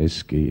bottle of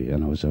whiskey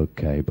and I was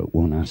okay, but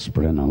one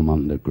aspirin, I'm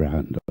on the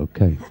ground,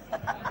 okay.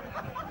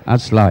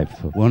 That's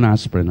life. One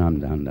aspirin, I'm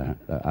down there.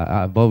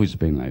 I've always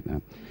been like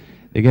that.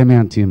 They gave me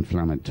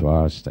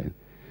anti-inflammatoires,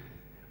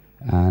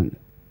 and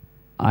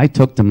I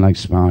took them like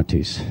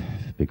Smarties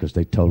because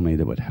they told me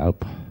they would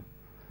help.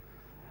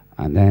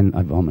 And then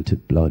I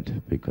vomited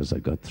blood because I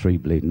got 3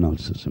 bleeding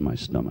ulcers in my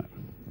stomach.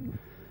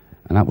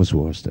 And that was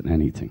worse than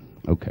anything.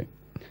 Okay,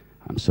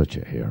 I'm such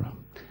a hero.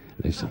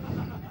 Listen,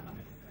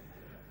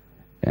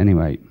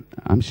 Anyway,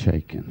 I'm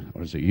shaking.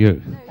 Or is it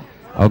you?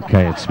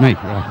 Okay, it's me.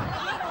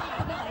 Right.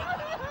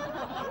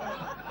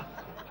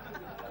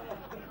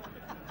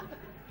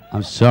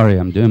 I'm sorry,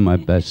 I'm doing my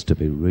best to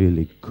be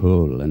really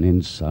cool, and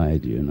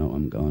inside, you know,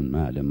 I'm going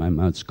mad, and my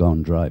mouth's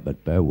gone dry,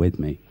 but bear with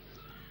me.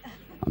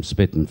 I'm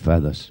spitting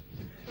feathers.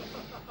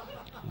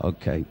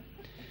 Okay.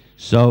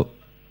 So,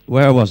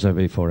 where was I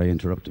before I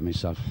interrupted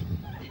myself?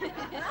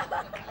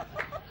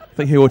 I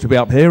think he ought to be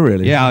up here,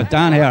 really. Yeah,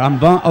 down here. I'm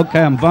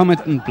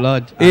vomiting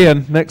blood.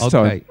 Ian, next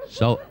time. Okay,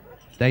 so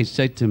they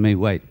said to me,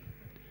 wait,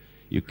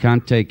 you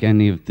can't take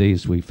any of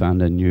these. We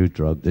found a new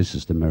drug. This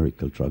is the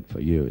miracle drug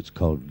for you. It's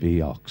called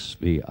Vioxx,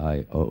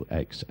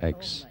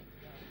 Vioxx.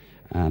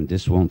 And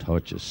this won't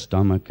hurt your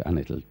stomach, and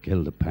it'll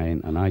kill the pain.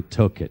 And I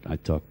took it. I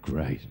thought,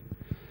 great.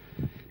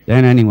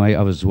 Then anyway,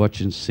 I was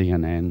watching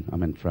CNN.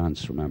 I'm in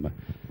France, remember?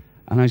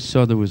 And I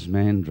saw there was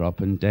men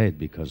dropping dead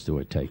because they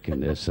were taking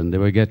this, and they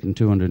were getting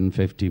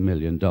 $250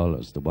 million.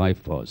 The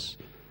wife was.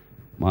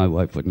 My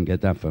wife wouldn't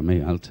get that for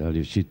me, I'll tell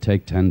you. She'd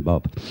take 10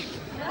 bob.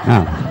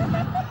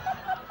 Now,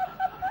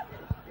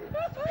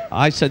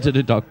 I said to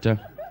the doctor,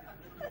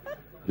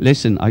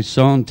 listen, I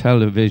saw on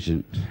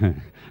television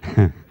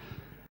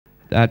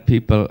that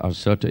people are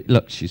sort of...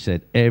 Look, she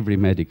said, every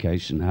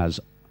medication has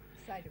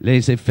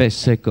les effets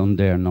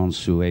secondaires non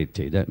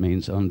souhaités. That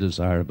means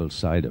undesirable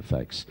side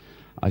effects.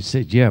 I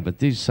said, yeah, but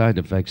these side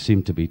effects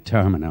seem to be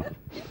terminal.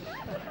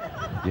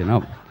 You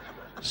know?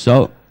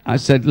 So I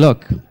said,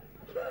 look,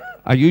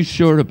 are you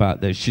sure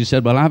about this? She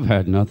said, well, I've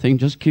heard nothing.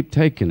 Just keep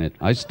taking it.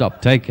 I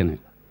stopped taking it.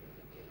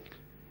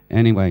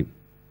 Anyway,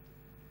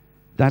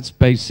 that's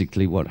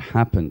basically what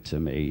happened to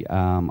me.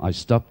 I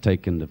stopped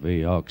taking the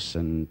Vioxx,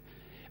 and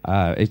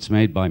it's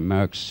made by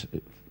Merck's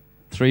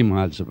 3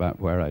 miles about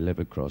where I live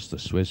across the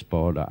Swiss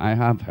border. I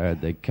have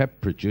heard they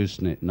kept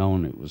producing it,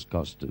 knowing it was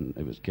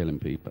killing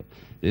people.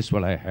 This is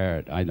what I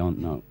heard. I don't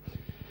know.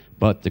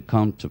 But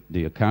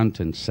the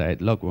accountant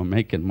said, look, we're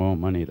making more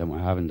money than we're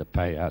having to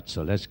pay out,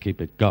 so let's keep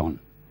it going.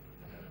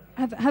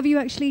 Have you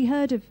actually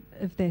heard of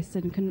this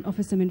and can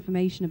offer some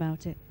information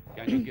about it?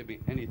 Can you give me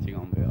anything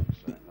on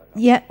Vioxx?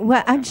 Yeah,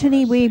 well,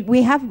 actually,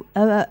 we have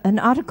an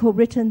article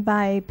written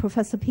by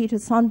Professor Peter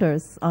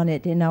Saunders on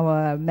it in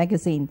our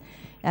magazine.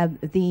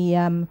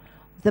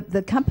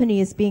 The company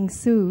is being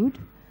sued,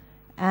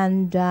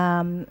 and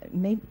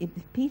maybe if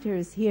Peter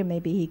is here,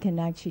 maybe he can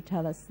actually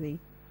tell us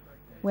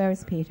where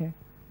is Peter?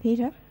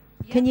 Peter,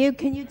 yeah.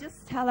 Can you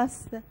just tell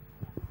us the...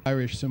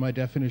 Irish, so my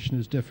definition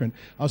is different.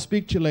 I'll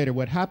speak to you later.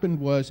 What happened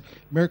was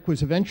Merck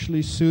was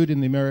eventually sued in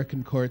the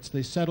American courts.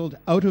 They settled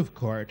out of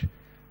court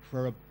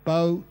for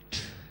about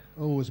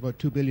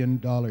 $2 billion.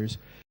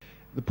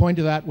 The point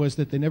of that was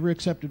that they never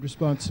accepted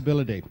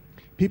responsibility.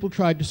 People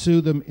tried to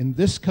sue them in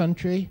this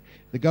country.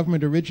 The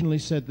government originally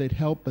said they'd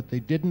help, but they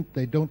didn't.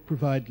 They don't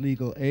provide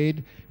legal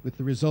aid, with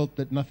the result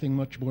that nothing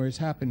much more has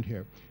happened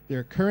here.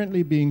 They're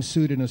currently being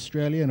sued in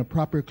Australia in a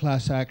proper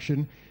class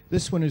action.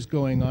 This one is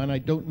going on. I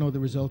don't know the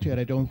result yet.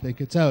 I don't think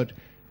it's out.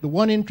 The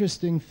one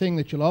interesting thing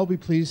that you'll all be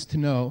pleased to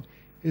know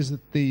is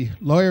that the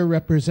lawyer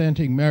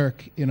representing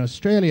Merck in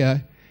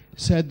Australia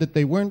said that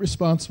they weren't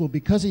responsible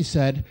because he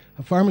said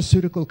a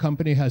pharmaceutical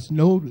company has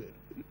no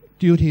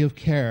duty of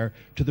care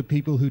to the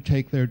people who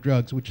take their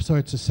drugs, which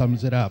sort of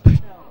sums it up.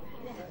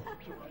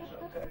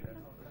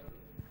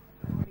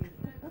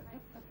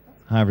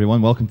 Hi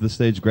everyone, welcome to the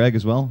stage, Greg,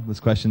 as well.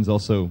 This question's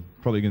also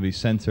probably going to be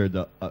centered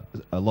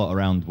a lot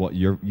around what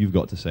you've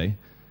got to say,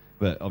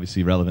 but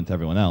obviously relevant to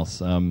everyone else.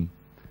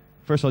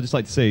 First of all, I'd just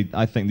like to say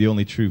I think the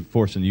only true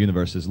force in the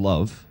universe is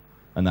love,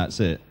 and that's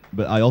it.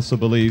 But I also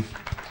believe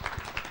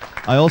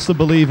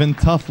in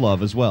tough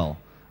love as well.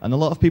 And a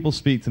lot of people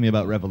speak to me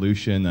about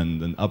revolution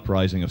and an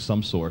uprising of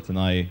some sort, and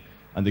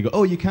they go,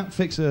 oh, you can't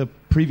fix a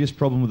previous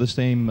problem with the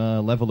same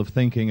level of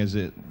thinking as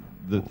the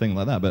thing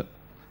like that. But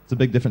it's a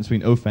big difference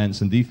between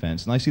offense and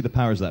defense. And I see the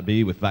powers that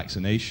be with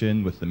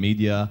vaccination, with the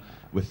media,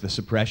 with the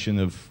suppression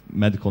of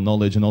medical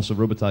knowledge, and also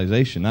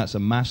robotization. That's a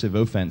massive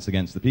offense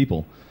against the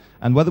people.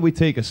 And whether we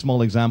take a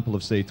small example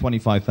of, say,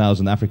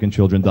 25,000 African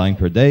children dying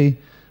per day,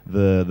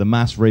 the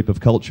mass rape of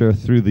culture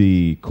through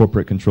the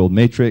corporate-controlled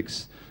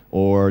matrix,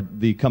 or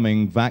the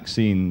coming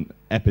vaccine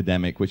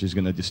epidemic, which is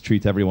going to just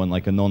treat everyone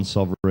like a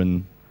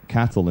non-sovereign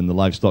cattle in the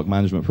livestock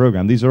management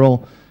program. These are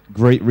all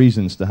great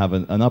reasons to have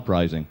an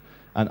uprising.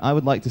 And I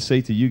would like to say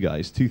to you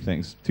guys two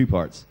things, two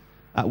parts.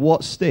 At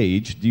what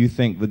stage do you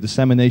think the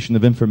dissemination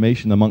of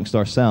information amongst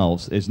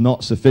ourselves is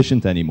not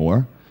sufficient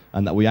anymore,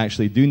 and that we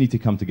actually do need to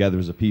come together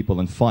as a people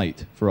and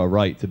fight for our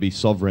right to be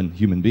sovereign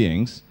human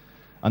beings?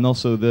 And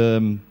also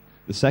the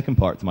second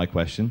part to my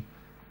question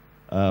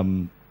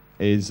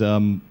is,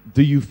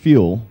 do you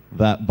feel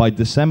that by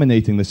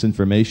disseminating this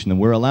information, and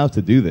we're allowed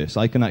to do this,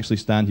 I can actually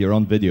stand here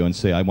on video and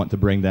say I want to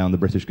bring down the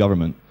British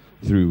government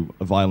through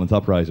a violent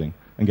uprising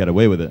and get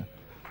away with it?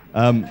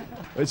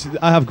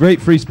 I have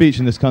great free speech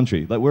in this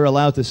country. Like, we're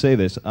allowed to say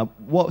this.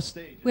 What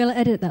stage? We'll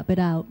edit that bit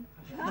out.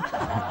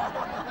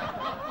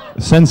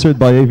 Censored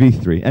by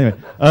AV3. Anyway,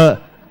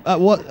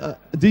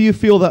 Do you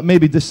feel that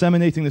maybe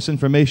disseminating this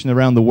information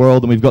around the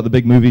world, and we've got the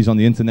big movies on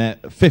the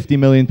internet, 50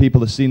 million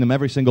people have seen them,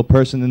 every single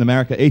person in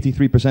America,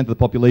 83% of the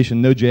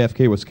population, no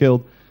JFK was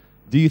killed.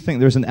 Do you think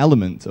there's an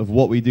element of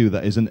what we do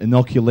that is an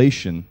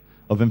inoculation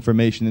of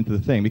information into the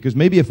thing? Because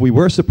maybe if we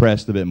were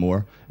suppressed a bit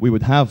more, we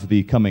would have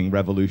the coming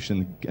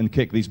revolution and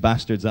kick these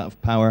bastards out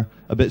of power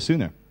a bit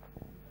sooner.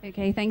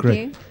 Okay, thank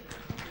Great. you.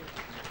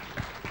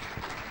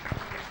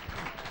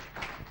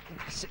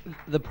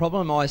 The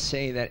problem I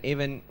see that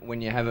even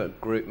when you have a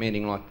group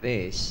meeting like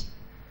this,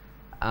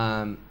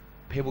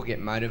 people get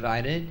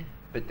motivated,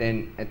 but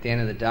then at the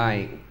end of the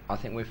day, I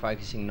think we're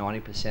focusing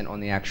 90% on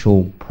the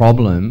actual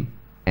problem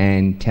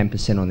and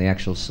 10% on the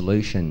actual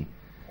solution.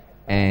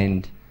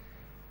 And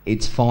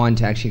it's fine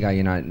to actually go,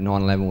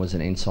 9/11 was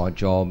an inside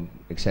job,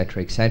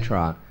 etc.,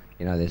 etc.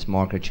 There's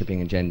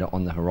microchipping agenda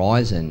on the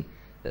horizon.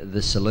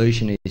 The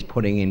solution is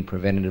putting in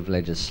preventative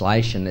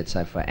legislation, let's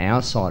say for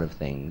our side of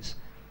things,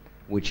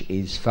 which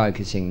is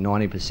focusing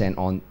 90%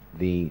 on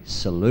the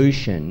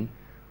solution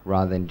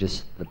rather than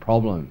just the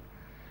problem.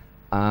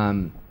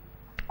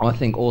 I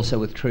think also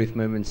with truth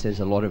movements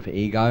there's a lot of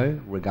ego,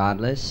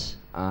 regardless.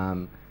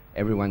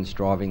 Everyone's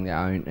driving their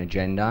own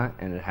agenda,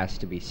 and it has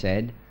to be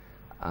said.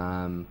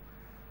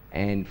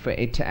 And for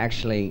it to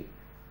actually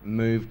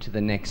move to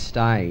the next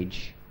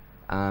stage,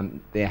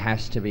 there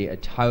has to be a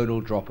total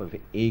drop of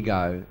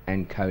ego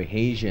and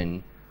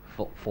cohesion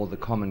for the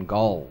common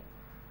goal.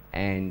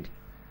 And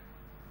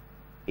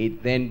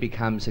it then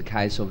becomes a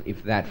case of,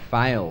 if that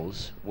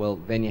fails, well,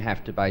 then you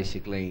have to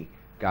basically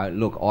go,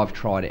 look, I've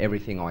tried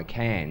everything I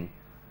can,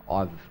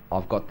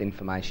 I've got the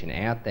information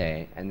out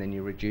there, and then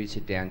you reduce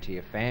it down to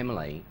your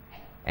family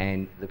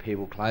and the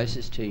people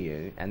closest to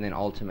you, and then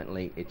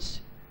ultimately it's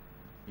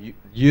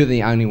you're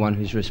the only one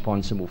who's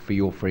responsible for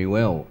your free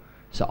will.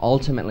 So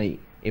ultimately,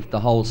 if the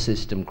whole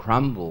system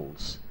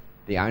crumbles,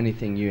 the only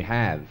thing you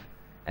have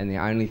and the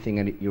only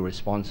thing that you're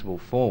responsible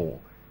for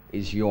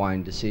is your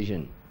own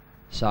decision.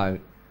 So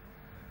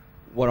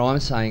what I'm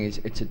saying is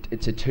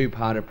it's a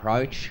two-part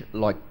approach.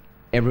 Like,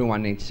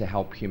 everyone needs to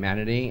help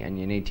humanity, and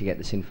you need to get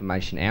this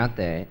information out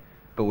there,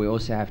 but we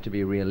also have to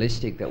be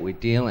realistic that we're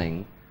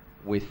dealing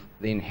with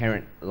the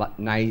inherent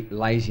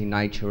lazy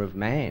nature of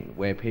man,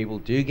 where people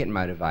do get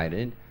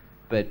motivated,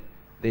 but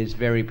there's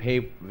very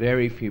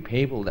few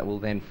people that will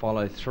then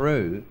follow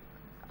through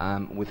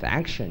with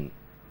action,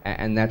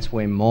 and that's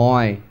where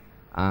my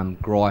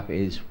gripe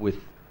is with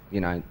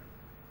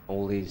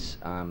all these.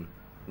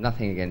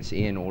 Nothing against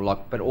Ian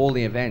but all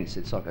the events.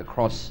 It's like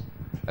across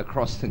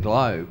the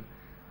globe.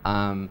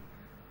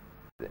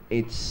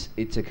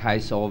 It's a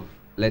case of,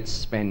 let's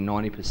spend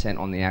 90%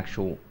 on the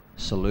actual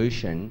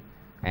solution,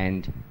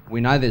 and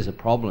we know there's a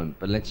problem,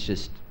 but let's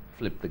just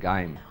flip the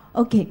game.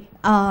 Okay,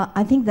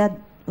 I think that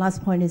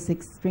last point is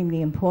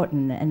extremely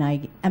important, and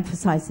I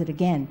emphasize it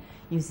again.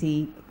 You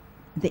see,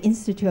 the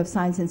Institute of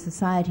Science and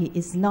Society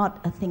is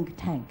not a think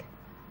tank.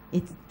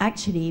 It's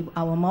actually,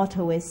 our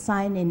motto is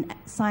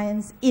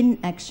science in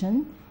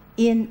action,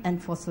 in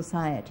and for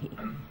society.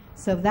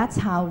 So that's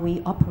how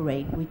we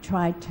operate. We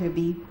try to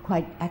be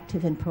quite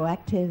active and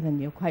proactive,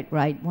 and you're quite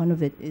right. One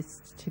of it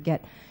is to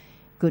get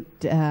good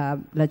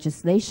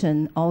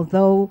legislation,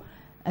 although,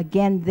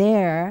 again,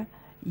 there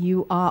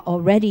you are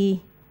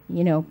already,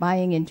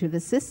 buying into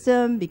the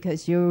system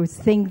because you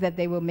think that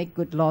they will make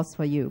good laws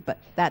for you. But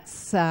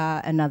that's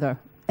another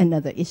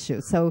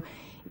issue. So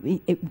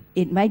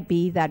it might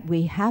be that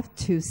we have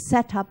to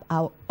set up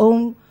our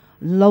own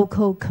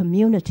local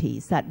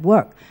communities that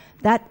work.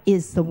 That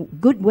is the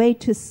good way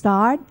to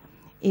start,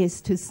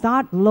 is to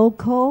start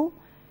local,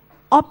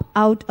 opt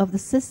out of the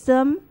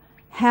system,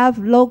 have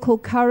local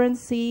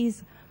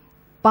currencies,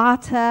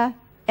 barter,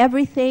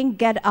 everything,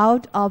 get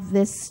out of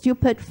this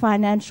stupid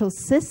financial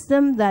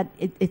system that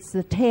it's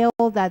the tail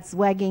that's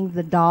wagging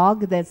the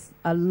dog. There's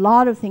a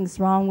lot of things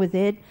wrong with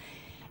it.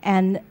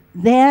 And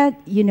there,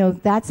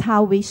 that's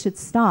how we should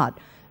start.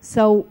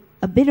 So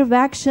a bit of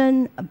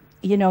action,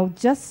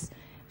 just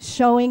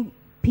showing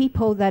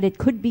people that it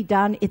could be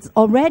done. It's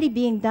already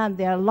being done.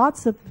 There are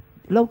lots of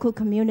local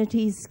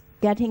communities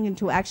getting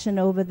into action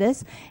over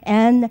this,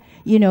 and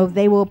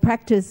they will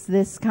practice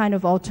this kind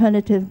of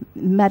alternative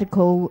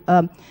medical,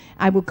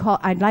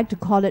 I'd like to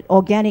call it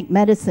organic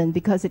medicine,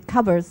 because it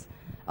covers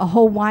a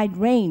whole wide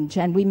range,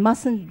 and we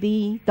mustn't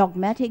be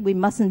dogmatic, we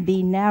mustn't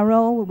be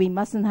narrow, we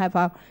mustn't have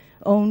our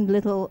own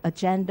little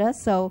agenda.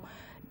 So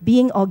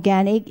being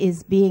organic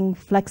is being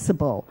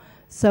flexible.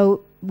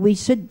 So we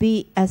should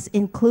be as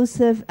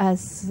inclusive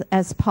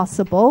as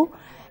possible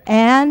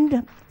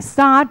and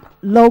start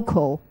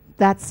local.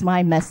 That's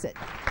my message.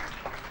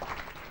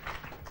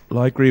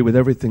 Well, I agree with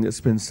everything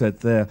that's been said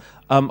there.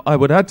 I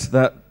would add to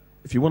that,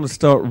 if you want to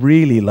start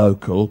really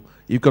local,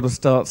 you've got to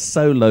start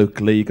so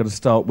locally, you've got to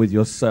start with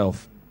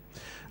yourself.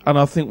 And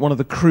I think one of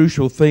the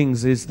crucial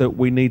things is that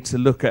we need to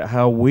look at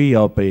how we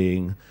are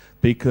being,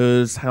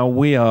 because how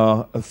we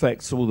are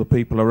affects all the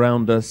people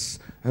around us,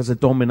 has a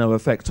domino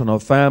effect on our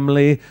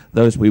family,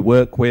 those we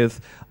work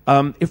with.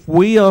 If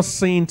we are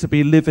seen to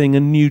be living a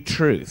new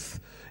truth,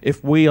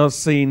 if we are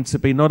seen to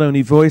be not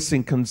only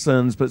voicing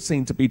concerns but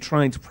seen to be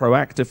trying to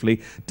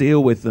proactively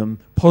deal with them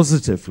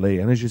positively,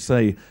 and as you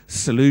say,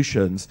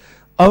 solutions,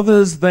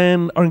 others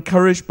then are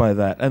encouraged by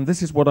that. And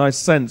this is what I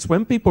sense.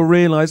 When people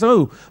realize,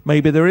 oh,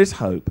 maybe there is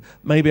hope,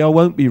 maybe I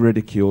won't be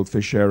ridiculed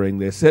for sharing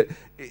this,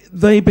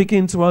 they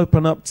begin to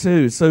open up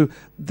too. So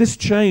this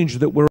change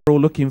that we're all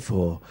looking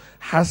for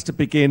has to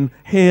begin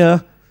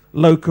here,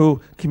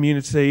 local,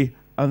 community,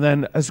 and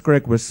then, as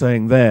Greg was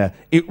saying there,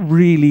 it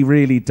really,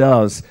 really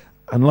does.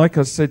 And like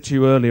I said to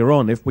you earlier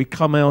on, if we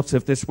come out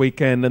of this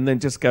weekend and then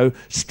just go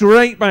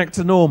straight back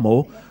to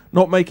normal,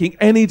 not making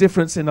any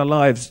difference in our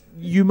lives,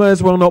 you may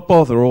as well not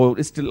bother, or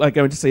it's like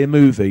going to see a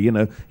movie, you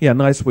know. Yeah,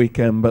 nice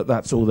weekend, but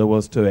that's all there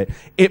was to it.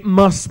 It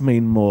must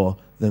mean more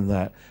than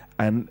that,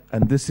 and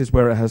this is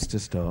where it has to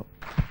start.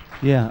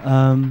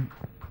 Yeah,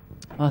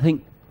 I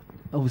think,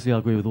 obviously I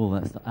agree with all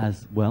that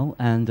as well,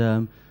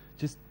 and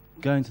just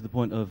going to the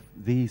point of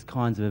these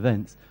kinds of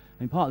events,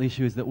 I mean, part of the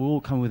issue is that we're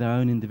all coming with our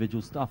own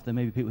individual stuff. There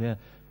may be people here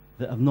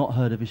that have not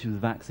heard of issues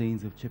with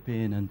vaccines, of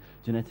chip-in and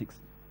genetics,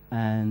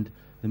 and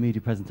the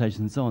media presentations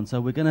and so on. So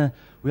we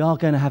are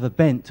going to have a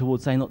bent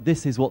towards saying, look,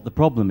 this is what the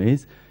problem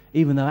is,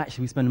 even though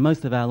actually we spend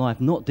most of our life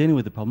not dealing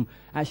with the problem,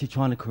 actually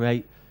trying to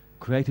create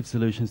creative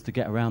solutions to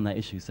get around that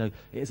issue. So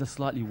it is a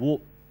slightly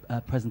warped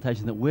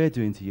presentation that we're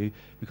doing to you,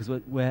 because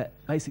we're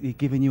basically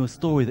giving you a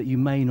story that you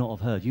may not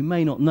have heard. You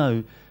may not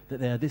know that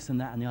there are this and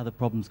that and the other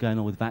problems going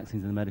on with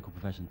vaccines in the medical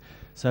profession.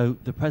 So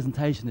the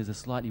presentation is a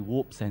slightly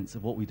warped sense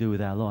of what we do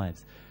with our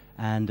lives.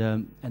 And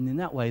in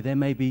that way, there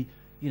may be,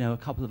 you know, a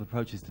couple of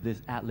approaches to this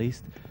at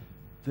least.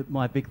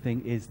 My big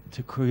thing is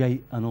to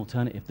create an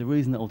alternative. The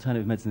reason that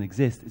alternative medicine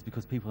exists is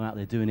because people are out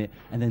there doing it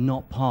and they're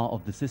not part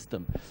of the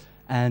system.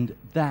 And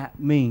that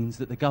means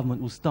that the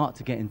government will start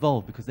to get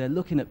involved, because they're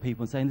looking at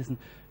people and saying, listen,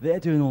 they're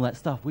doing all that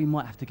stuff, we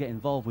might have to get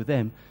involved with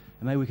them,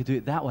 and maybe we could do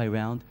it that way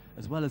around,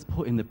 as well as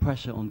putting the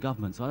pressure on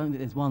government. So I don't think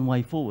there's one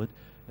way forward.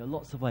 There are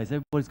lots of ways.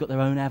 Everybody's got their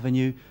own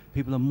avenue.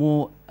 People are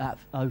more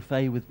au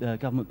fait with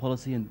government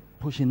policy and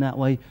pushing that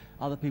way.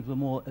 Other people are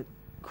more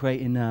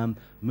creating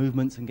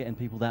movements and getting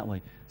people that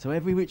way. So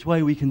every which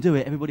way we can do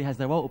it, everybody has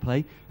their role to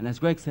play. And as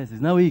Greg says,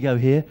 there's no ego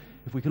here.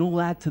 If we can all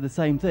add to the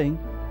same thing,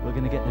 we're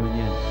going to get there in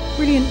the end.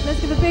 Brilliant.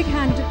 Let's give a big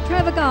hand to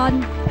Trevor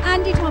Garden,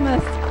 Andy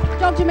Thomas,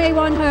 Dr. May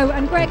Wan Ho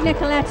and Greg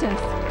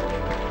Nicoletis.